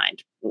friggin'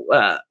 mind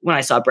when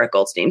I saw Brett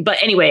Goldstein. But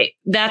anyway,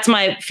 that's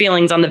my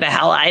feelings on the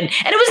Valhalla. And it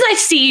was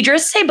nice to see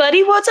Idris. Hey,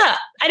 buddy, what's up?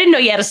 I didn't know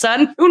you had a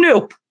son. Who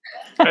knew?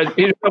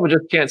 Idris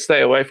just can't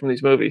stay away from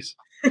these movies.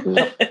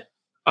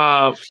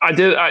 I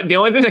did. The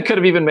only thing that could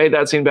have even made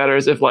that scene better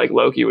is if like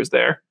Loki was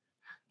there.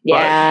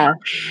 Yeah.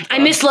 I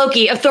miss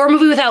Loki. A Thor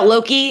movie without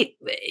Loki,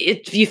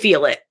 you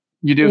feel it.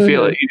 You do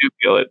feel it. You do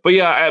feel it. But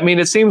yeah, I mean,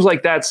 it seems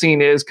like that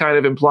scene is kind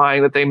of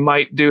implying that they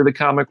might do the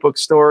comic book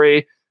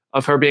story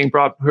of her being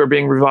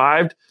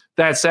revived.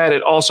 That said,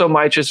 it also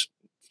might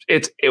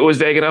it was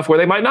vague enough where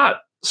they might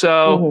not.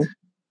 So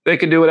they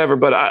could do whatever.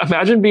 But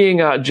imagine being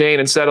Jane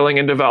and settling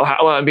into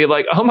Valhalla and be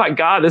like, oh my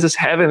God, this is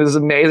heaven. This is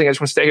amazing. I just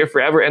want to stay here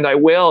forever. And I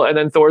will. And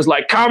then Thor's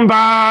like, come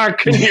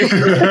back. That's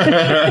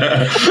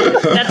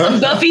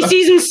some Buffy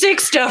season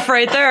 6 stuff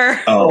right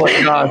there. Oh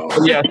my God.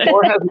 Yeah.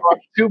 Thor has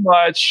lost too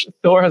much.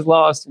 Thor has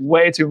lost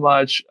way too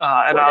much.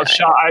 And I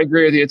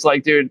agree with you. It's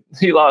like, dude,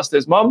 he lost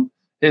his mom,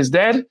 his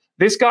dad,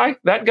 this guy,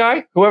 that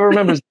guy, whoever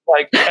remembers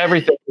like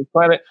everything on the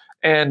planet.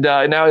 And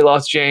now he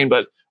lost Jane,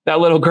 but that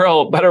little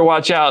girl better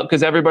watch out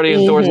because everybody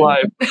in Thor's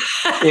life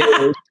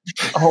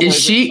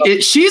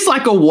she's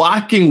like a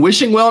walking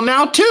wishing well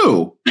now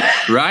too,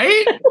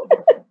 right?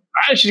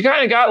 She's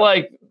kind of got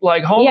like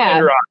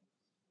Homelander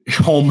eyes.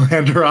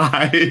 Homelander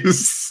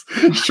eyes.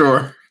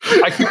 Sure.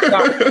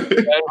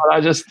 I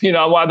just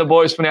why the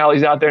boys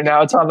finale's out there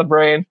now. It's on the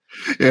brain.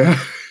 Yeah.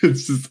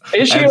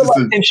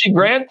 Can she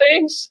grant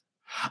things?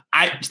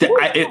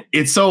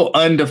 It's so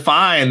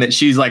undefined that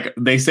she's like,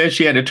 they said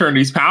she had to turn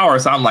these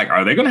powers. I'm like,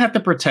 are they going to have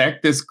to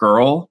protect this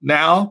girl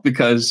now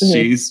because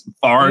she's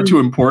far too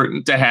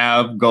important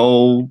to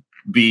go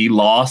be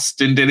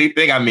lost into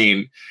anything? I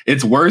mean,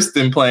 it's worse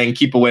than playing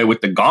keep away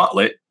with the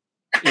gauntlet.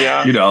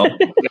 Yeah.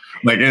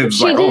 Like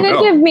it's like, oh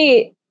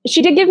no.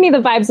 She did give me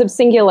the vibes of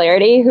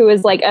Singularity, who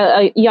is like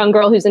a young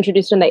girl who's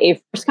introduced in the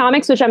A-Force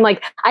comics, which I'm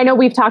like, I know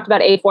we've talked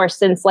about A-Force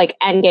since like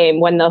Endgame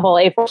when the whole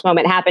A-Force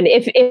moment happened.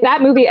 If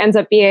that movie ends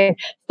up being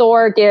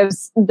Thor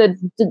gives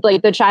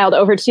the child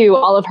over to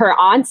all of her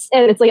aunts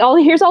and it's like, oh,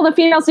 here's all the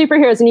female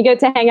superheroes and you get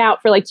to hang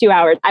out for like 2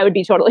 hours, I would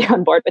be totally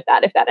on board with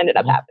that if that ended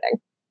up happening.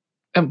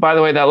 And by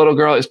the way, that little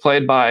girl is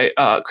played by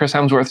Chris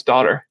Hemsworth's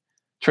daughter,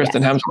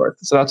 Tristan Hemsworth.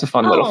 So that's a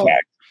fun little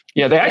fact.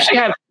 Yeah, they actually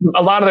had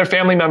a lot of their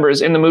family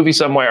members in the movie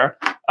somewhere.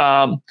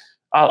 I'm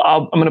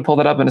going to pull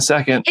that up in a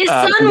second. His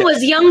son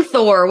was young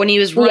Thor when he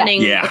was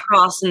running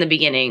across in the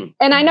beginning.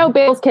 And I know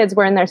Bale's kids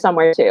were in there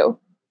somewhere too.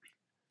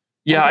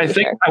 Yeah,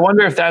 I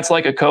wonder if that's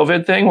like a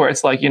COVID thing where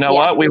it's like,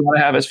 what? We want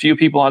to have as few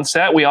people on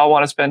set. We all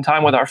want to spend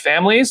time with our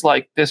families.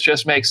 Like this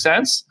just makes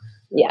sense.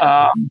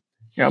 Yeah.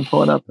 I'm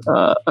pulling up.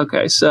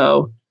 Okay,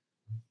 so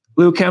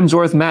Luke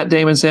Hemsworth, Matt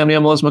Damon, Sam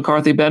Neill, Melissa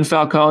McCarthy, Ben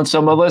Falcone.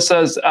 So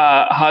Melissa's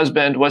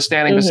husband was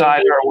standing beside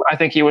her. I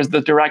think he was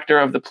the director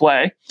of the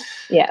play.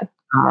 Yeah.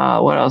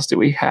 What else do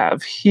we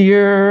have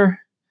here?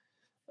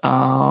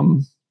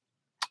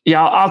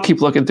 Yeah, I'll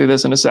keep looking through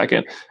this in a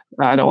second.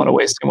 I don't want to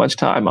waste too much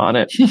time on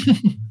it.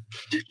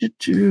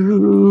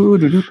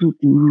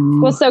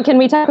 Well, so can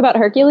we talk about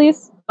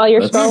Hercules while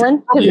you're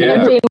scrolling? Because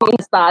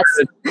Jamie's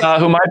thoughts.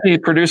 Who might be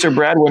producer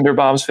Brad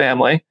Winderbaum's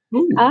family.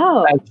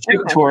 Oh. Chick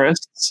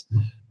tourists.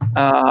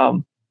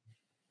 But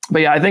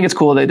yeah, I think it's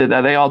cool they did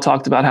that. They all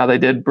talked about how they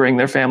did bring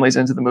their families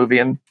into the movie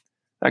and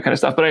that kind of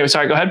stuff. But anyway,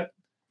 sorry, go ahead.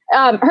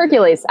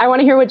 Hercules. I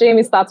want to hear what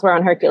Jamie's thoughts were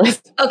on Hercules.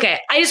 Okay,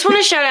 I just want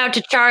to shout out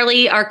to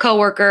Charlie, our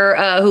coworker,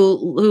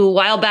 who a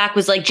while back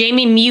was like,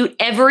 Jamie, mute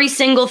every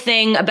single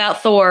thing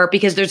about Thor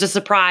because there's a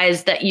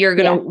surprise that you're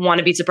gonna want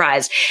to be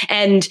surprised.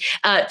 And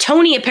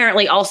Tony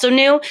apparently also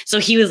knew, so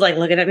he was like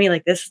looking at me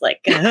like this,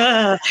 like,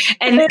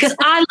 and because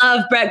I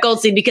love Brett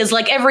Goldstein because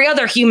like every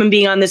other human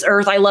being on this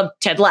earth, I love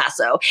Ted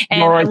Lasso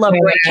and I love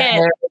Ray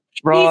Kent.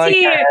 He's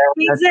here.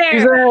 He's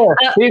there.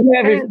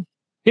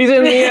 He's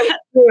in the end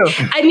too.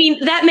 I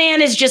mean, that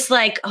man is just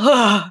like,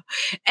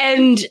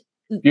 and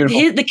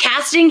the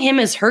casting him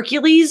as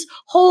Hercules,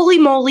 holy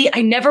moly,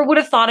 I never would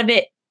have thought of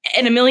it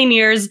in a million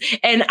years.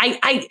 And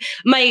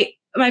my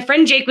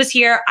friend Jake was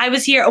here, I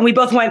was here, and we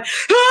both went,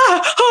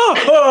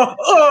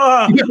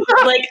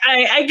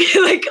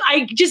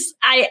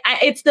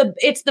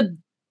 it's the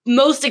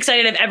most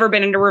excited I've ever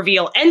been in a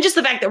reveal. And just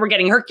the fact that we're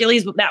getting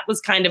Hercules, but that was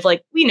kind of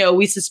like,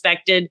 we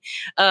suspected.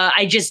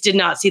 I just did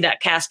not see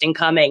that casting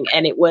coming,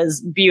 and it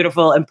was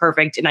beautiful and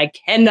perfect. And I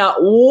cannot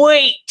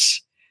wait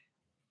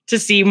to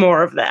see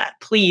more of that.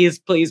 Please,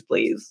 please,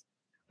 please.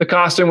 The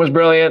costume was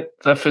brilliant.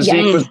 The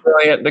physique was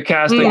brilliant. The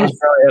casting was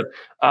brilliant.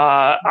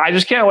 I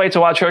just can't wait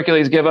to watch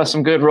Hercules give us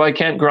some good Roy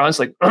Kent grunts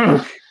like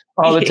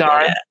all the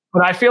time.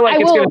 But I feel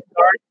like it's going to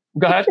start.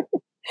 Go ahead.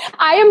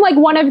 I am like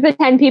one of the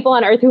 10 people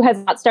on earth who has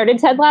not started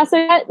Ted Lasso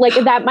yet. Like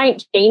that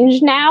might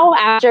change now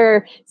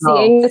after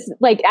seeing this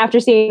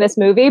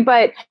movie.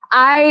 But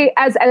I,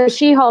 as a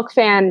She-Hulk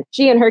fan,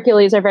 she and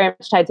Hercules are very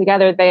much tied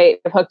together. They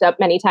have hooked up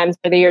many times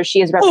over the years.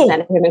 She has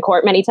represented him in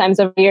court many times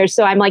over the years.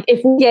 So I'm like,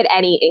 if we get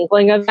any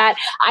inkling of that,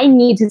 I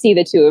need to see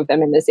the two of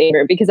them in the same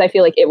room because I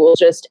feel like it will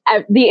just,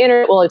 the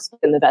internet will explain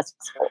in the best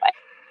possible way.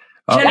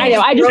 I know.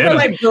 I just broke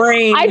my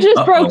brain. I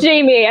just broke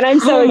Jamie, and I'm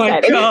so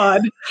excited.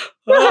 Oh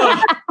my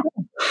god!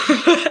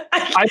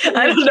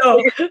 I don't know.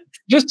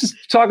 Just to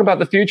talk about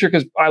the future,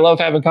 because I love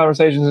having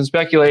conversations and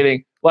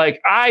speculating.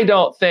 Like, I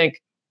don't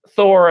think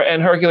Thor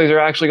and Hercules are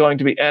actually going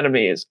to be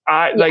enemies.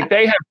 Like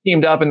they have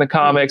teamed up in the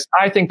comics.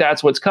 I think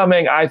that's what's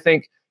coming. I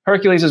think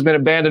Hercules has been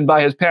abandoned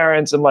by his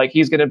parents, and like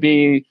he's going to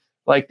be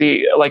like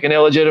an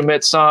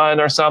illegitimate son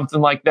or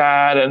something like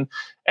that, and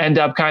end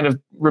up kind of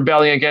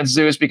rebelling against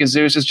Zeus because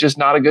Zeus is just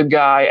not a good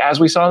guy, as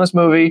we saw in this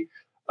movie.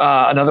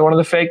 Another one of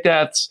the fake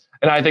deaths.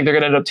 And I think they're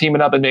going to end up teaming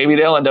up, and maybe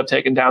they'll end up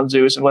taking down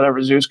Zeus and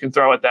whatever Zeus can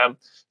throw at them.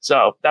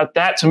 So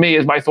that to me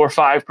is my Thor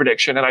 5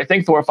 prediction. And I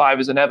think Thor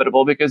 5 is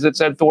inevitable because it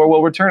said Thor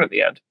will return at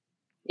the end.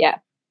 Yeah.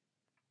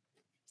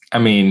 I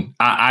mean,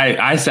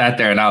 I sat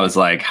there and I was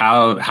like,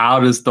 how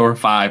does Thor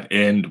 5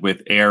 end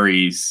with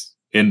Ares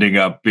ending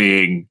up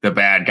being the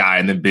bad guy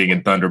and then being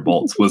in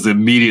Thunderbolts was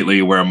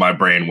immediately where my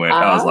brain went.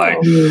 I was like,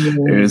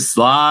 there's a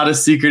lot of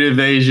Secret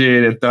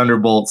Invasion and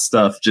Thunderbolt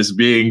stuff just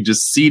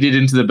seeded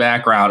into the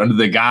background under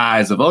the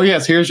guise of, oh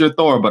yes, here's your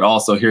Thor, but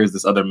also here's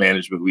this other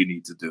management we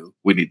need to do.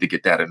 We need to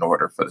get that in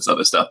order for this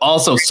other stuff.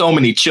 Also, so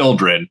many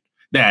children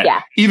that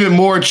even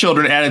more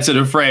children added to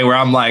the fray where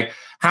I'm like,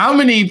 how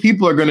many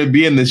people are going to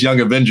be in this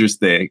Young Avengers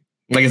thing?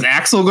 Like, is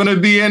Axel going to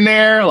be in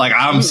there? Like,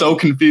 I'm so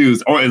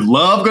confused. Or is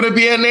Love going to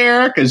be in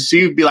there? Because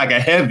she'd be like a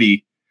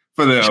heavy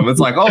for them. It's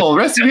like, oh, the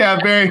rest of you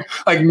have very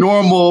like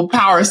normal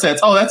power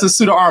sets. Oh, that's a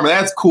suit of armor.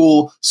 That's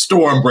cool.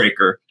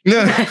 Stormbreaker.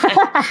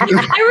 I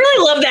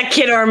really love that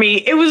kid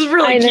army. It was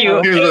really cute. It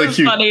was really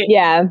cute. Funny.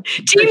 Yeah.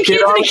 Team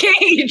Kids in a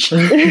Cage.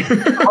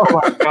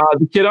 Oh my God.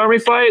 The kid army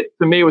fight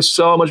to me was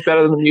so much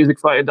better than the music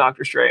fight in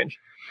Doctor Strange.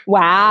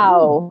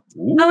 Wow.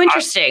 Oh,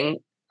 interesting.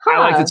 I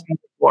liked it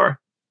more.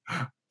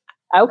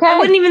 Okay. I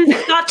wouldn't even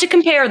thought to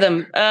compare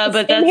them,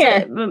 but that's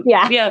it.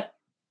 Yeah.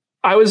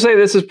 I would say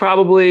this is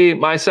probably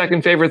my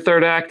second favorite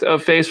third act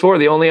of Phase 4.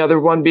 The only other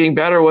one being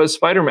better was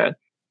Spider-Man.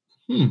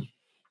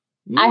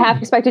 I half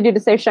expected you to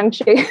say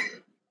Shang-Chi.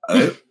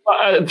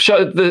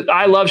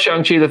 I love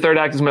Shang-Chi. The third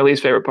act is my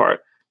least favorite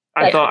part.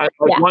 I thought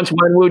once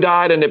Wenwu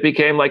died and it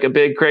became like a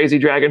big crazy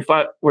dragon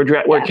fight where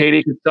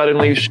Katie could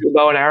suddenly shoot a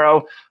bow and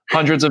arrow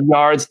hundreds of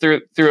yards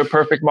through a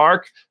perfect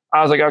mark.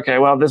 I was like, okay,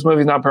 well, this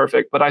movie's not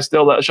perfect, but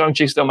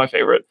Shang-Chi's still my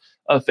favorite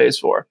of Phase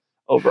 4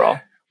 overall.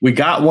 We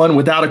got one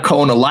without a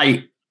cone of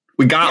light.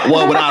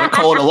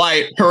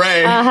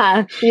 Hooray.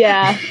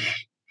 Yeah.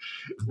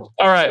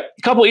 All right.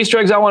 A couple Easter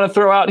eggs I want to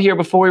throw out here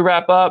before we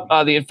wrap up.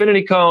 The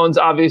Infinity Cones,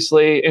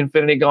 obviously,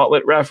 Infinity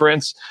Gauntlet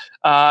reference.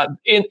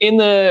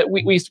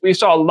 We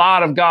saw a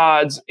lot of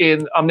gods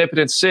in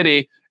Omnipotent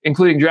City,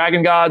 including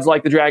dragon gods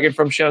like the dragon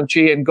from Shang-Chi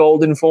in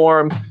golden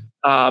form.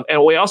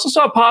 And we also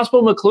saw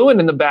possible McLuhan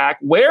in the back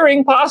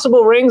wearing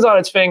possible rings on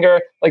its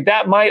finger. Like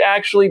that might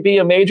actually be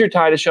a major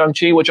tie to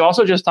Shang-Chi, which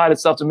also just tied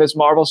itself to Ms.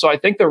 Marvel. So I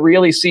think they're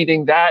really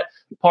seeding that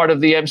part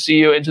of the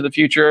MCU into the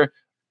future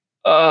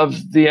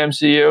of the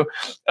MCU.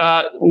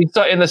 We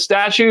saw in the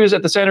statues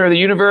at the center of the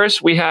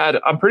universe,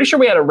 I'm pretty sure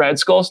we had a Red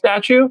Skull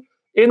statue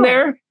in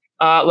there.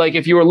 Like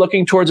if you were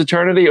looking towards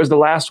eternity, it was the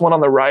last one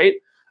on the right.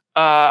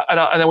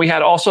 And then we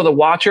had also the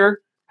Watcher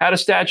had a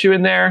statue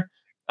in there.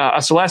 A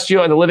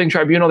Celestial and the Living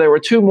Tribunal. There were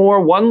two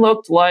more. One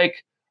looked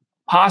like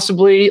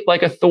possibly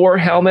like a Thor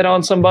helmet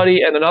on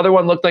somebody, and another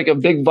one looked like a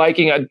big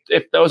Viking.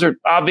 If those are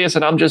obvious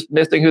and I'm just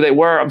missing who they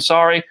were, I'm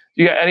sorry.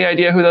 You got any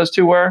idea who those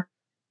two were?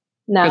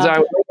 No. Because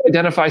I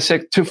identify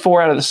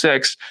 4 out of the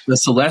 6. The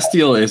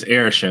Celestial is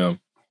Arishem.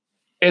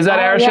 Is that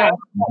Arishem?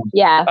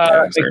 Yeah.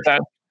 Makes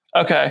sense.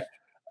 Okay.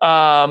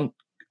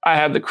 I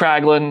have the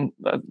Kraglin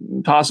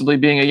possibly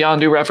being a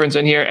Yondu reference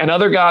in here. And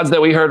other gods that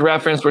we heard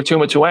referenced were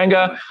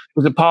Tumatuanga,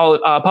 who's a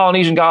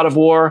Polynesian god of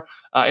war.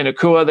 In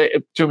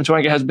Akua,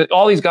 Tumatuanga has been,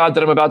 all these gods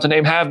that I'm about to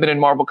name have been in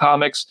Marvel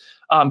Comics.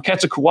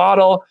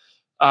 Quetzalcoatl,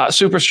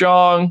 super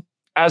strong,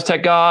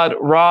 Aztec god.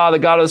 Ra, the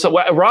god of the sun.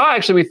 Ra,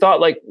 actually, we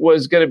thought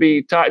was going to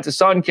be tied to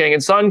Sun King.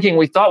 And Sun King,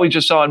 we thought we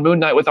just saw in Moon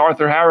Knight with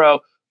Arthur Harrow,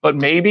 but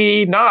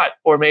maybe not.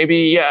 Or maybe,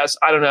 yes.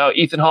 I don't know.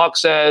 Ethan Hawke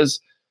says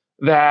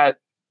that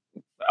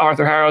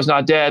Arthur Harrow's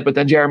not dead, but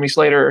then Jeremy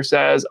Slater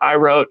says, I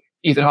wrote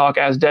Ethan Hawke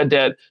as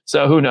dead.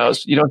 So who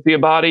knows? You don't see a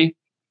body,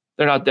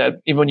 they're not dead.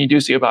 Even when you do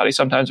see a body,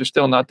 sometimes they're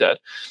still not dead.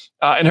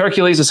 And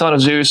Hercules, the son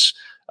of Zeus,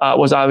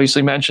 was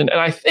obviously mentioned. And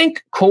I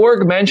think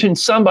Korg mentioned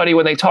somebody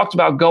when they talked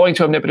about going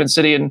to Omnipotent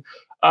City, and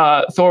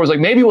Thor was like,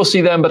 maybe we'll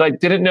see them, but I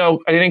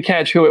didn't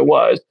catch who it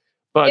was.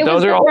 But it those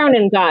was are all Throne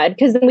and God,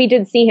 because then we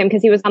did see him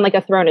because he was on like a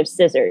throne of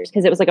scissors,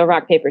 because it was like a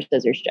rock, paper,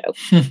 scissors joke.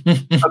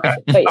 Okay.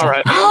 But, All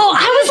right. Oh,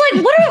 I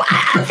was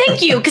like,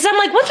 thank you. Because I'm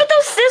like, what's with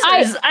those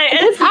scissors?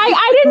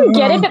 I didn't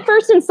get it at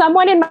first, and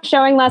someone in my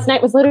showing last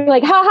night was literally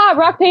like, haha,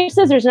 rock, paper,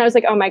 scissors. And I was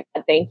like, oh my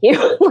God, thank you.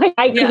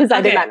 Because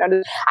I did not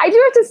notice. I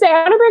do have to say,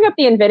 I want to bring up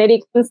the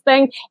Infinity Stones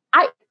thing.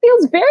 It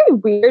feels very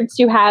weird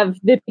to have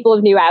the people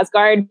of New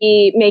Asgard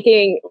be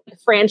making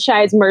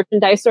franchise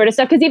merchandise sort of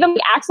stuff. Because even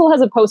Axel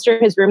has a poster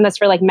in his room that's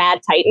for like Mad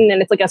Titan,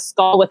 and it's like a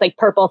skull with like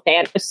purple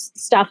Thanos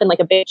stuff and like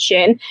a big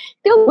chin. It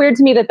feels weird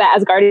to me that the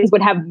Asgardians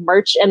would have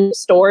merch and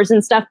stores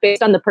and stuff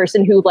based on the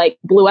person who like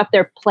blew up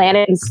their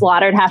planet and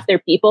slaughtered half their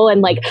people.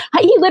 And like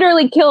he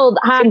literally killed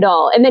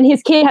Heimdall, and then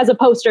his kid has a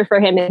poster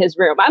for him in his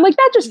room. I'm like,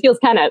 that just feels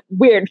kind of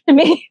weird to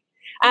me.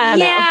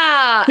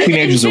 Yeah,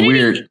 teenagers are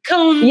weird.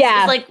 Cones,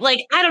 yeah,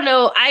 like I don't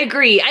know. I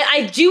agree.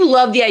 I do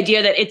love the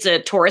idea that it's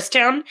a tourist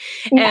town.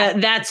 Yeah.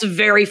 That's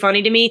very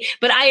funny to me.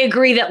 But I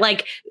agree that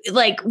like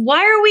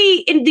why are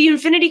we in the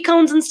Infinity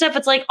Cones and stuff?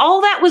 It's like all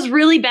that was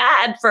really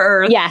bad for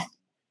Earth. Yeah.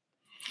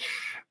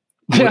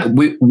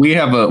 We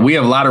have a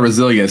lot of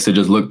resilience to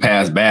just look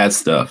past bad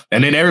stuff,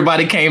 and then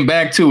everybody came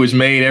back too, which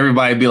made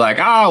everybody be like,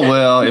 "Oh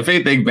well, if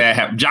anything bad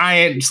happens,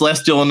 giant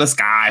celestial in the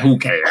sky, who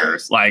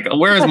cares? Like,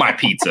 where's my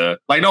pizza?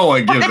 Like, no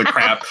one gives a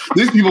crap.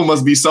 These people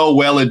must be so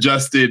well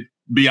adjusted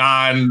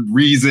beyond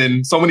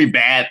reason. So many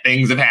bad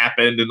things have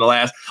happened in the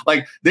last.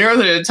 Like, there's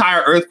an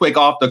entire earthquake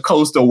off the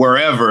coast or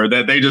wherever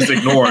that they just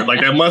ignored.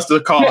 Like, that must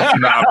have caused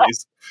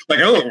tsunamis.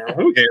 Like, oh,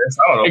 who cares?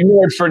 I don't know.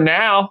 Ignored for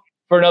now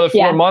for another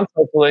 4 months,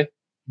 hopefully.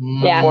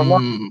 Yeah.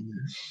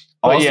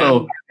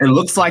 Also, it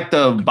looks like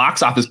the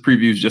box office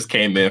previews just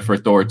came in for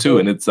Thor 2,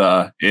 and it's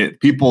the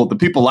people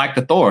like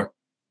the Thor.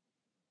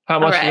 How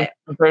much? Right.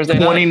 Thursday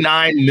night?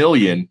 29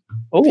 million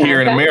here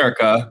in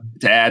America,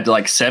 to add to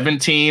like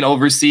 17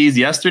 overseas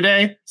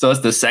yesterday. So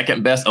it's the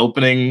second best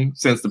opening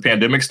since the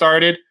pandemic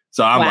started.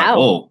 So I'm like,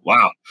 oh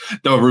wow,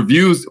 the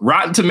reviews,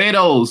 Rotten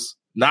Tomatoes,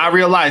 not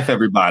real life,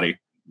 everybody.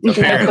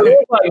 Apparently.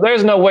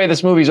 There's no way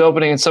this movie's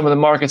opening in some of the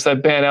markets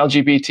that ban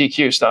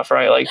LGBTQ stuff,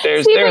 right? Like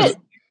there's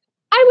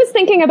I was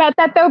thinking about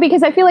that though,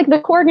 because I feel like the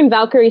Korg and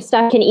Valkyrie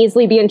stuff can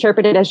easily be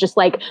interpreted as just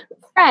like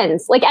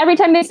friends. Like every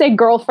time they say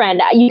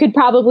girlfriend, you could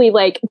probably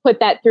like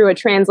put that through a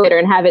translator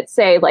and have it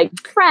say like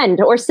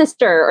friend or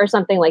sister or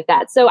something like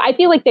that. So I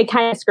feel like they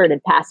kind of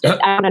skirted past it.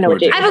 I don't know what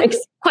to do. I have a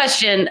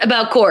question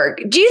about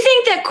Korg. Do you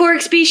think that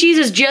Korg species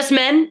is just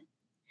men?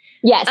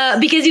 Yes.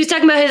 Because he was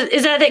talking about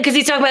because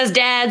he's talking about his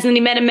dads and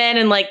he met a men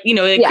and like, you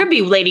know, it could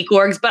be lady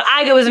Korgs, but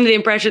I go under the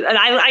impression, and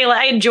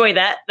I enjoy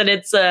that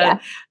it's,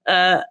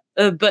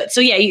 but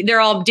so yeah, they're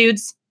all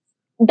dudes.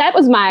 That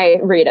was my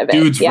read of it.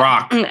 Dudes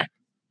rock. I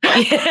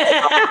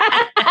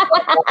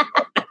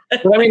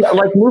mean,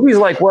 like movies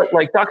like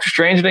Doctor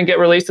Strange didn't get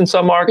released in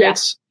some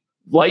markets.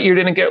 Yeah. Lightyear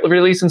didn't get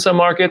released in some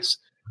markets.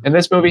 And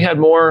this movie had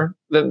more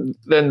than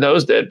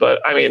those did. But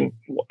I mean,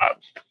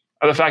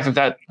 the fact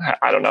that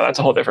I don't know, that's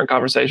a whole different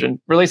conversation.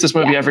 Release this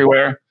movie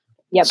everywhere.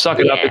 Yep. Suck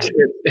it up.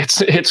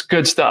 It's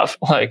good stuff.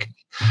 Like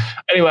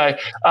Anyway,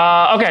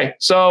 okay.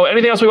 So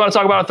anything else we want to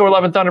talk about on Thor: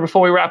 Love and Thunder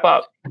before we wrap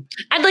up?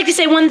 I'd like to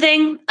say one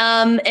thing,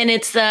 and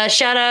it's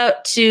shout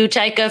out to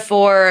Taika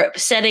for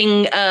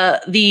setting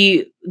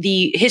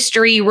the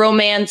history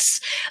romance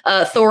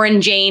Thor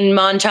and Jane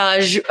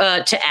montage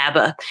to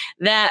ABBA.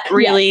 That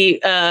really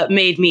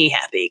made me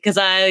happy because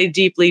I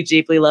deeply,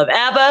 deeply love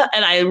ABBA,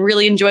 and I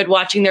really enjoyed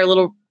watching their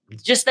little,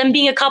 just them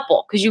being a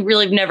couple, because you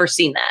really have never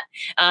seen that.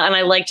 And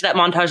I liked that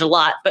montage a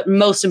lot, but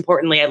most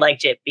importantly, I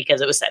liked it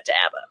because it was set to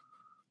ABBA.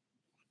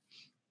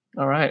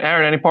 All right,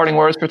 Aaron, any parting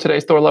words for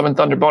today's Thor: Love and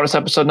Thunder bonus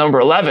episode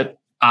number 11?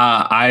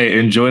 I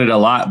enjoyed it a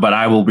lot, but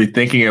I will be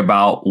thinking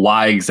about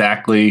why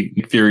exactly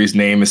Nick Fury's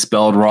name is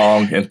spelled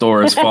wrong in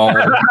Thor's phone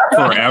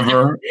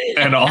forever.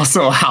 And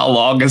also, how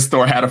long has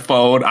Thor had a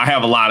phone? I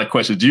have a lot of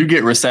questions. Do you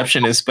get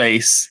reception in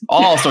space?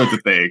 All sorts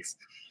of things.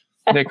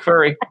 Nick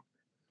Fury.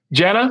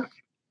 Jenna?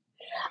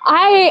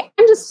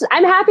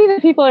 I'm happy that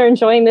people are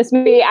enjoying this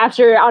movie.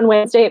 After on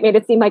Wednesday it made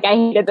it seem like I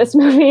hated this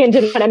movie and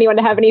didn't want anyone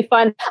to have any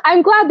fun.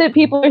 I'm glad that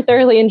people are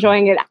thoroughly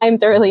enjoying it. I'm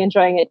thoroughly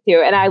enjoying it too.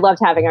 And I loved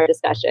having our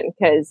discussion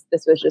because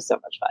this was just so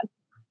much fun.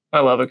 I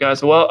love it,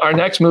 guys. Well, our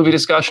next movie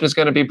discussion is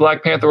going to be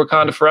Black Panther: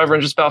 Wakanda Forever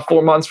in just about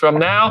 4 months from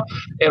now.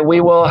 And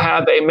we will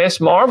have a Miss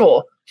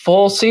Marvel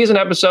full season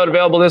episode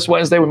available this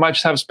Wednesday. We might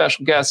just have a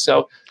special guest,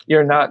 so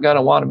you're not going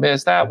to want to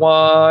miss that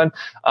one.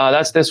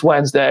 That's this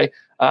Wednesday.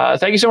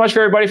 Thank you so much for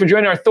everybody for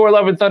joining our Thor: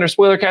 Love and Thunder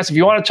spoilercast. If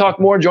you want to talk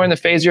more, join the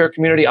Phase Zero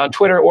community on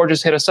Twitter or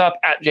just hit us up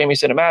at Jamie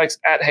Cinematics,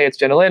 at Hey It's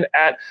Jenna Lynn,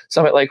 at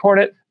Summit Lake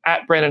Hornet,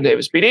 at Brandon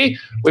Davis BD.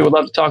 We would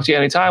love to talk to you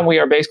anytime. We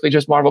are basically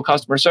just Marvel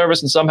customer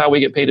service, and somehow we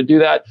get paid to do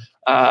that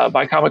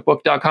by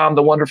comicbook.com,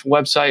 the wonderful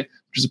website,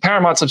 which is a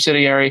Paramount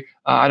subsidiary.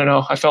 I don't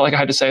know. I felt like I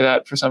had to say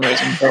that for some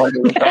reason.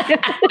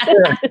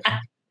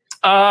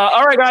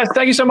 All right, guys.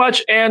 Thank you so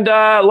much. And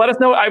let us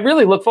know. I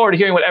really look forward to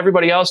hearing what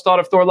everybody else thought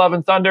of Thor: Love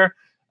and Thunder.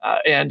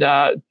 And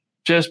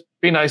just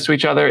be nice to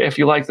each other. If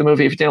you like the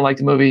movie, if you didn't like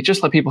the movie,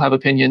 just let people have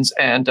opinions,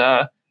 and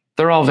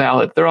they're all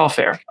valid. They're all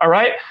fair. All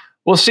right.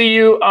 We'll see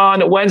you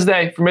on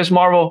Wednesday for Miss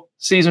Marvel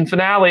season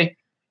finale.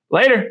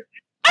 Later.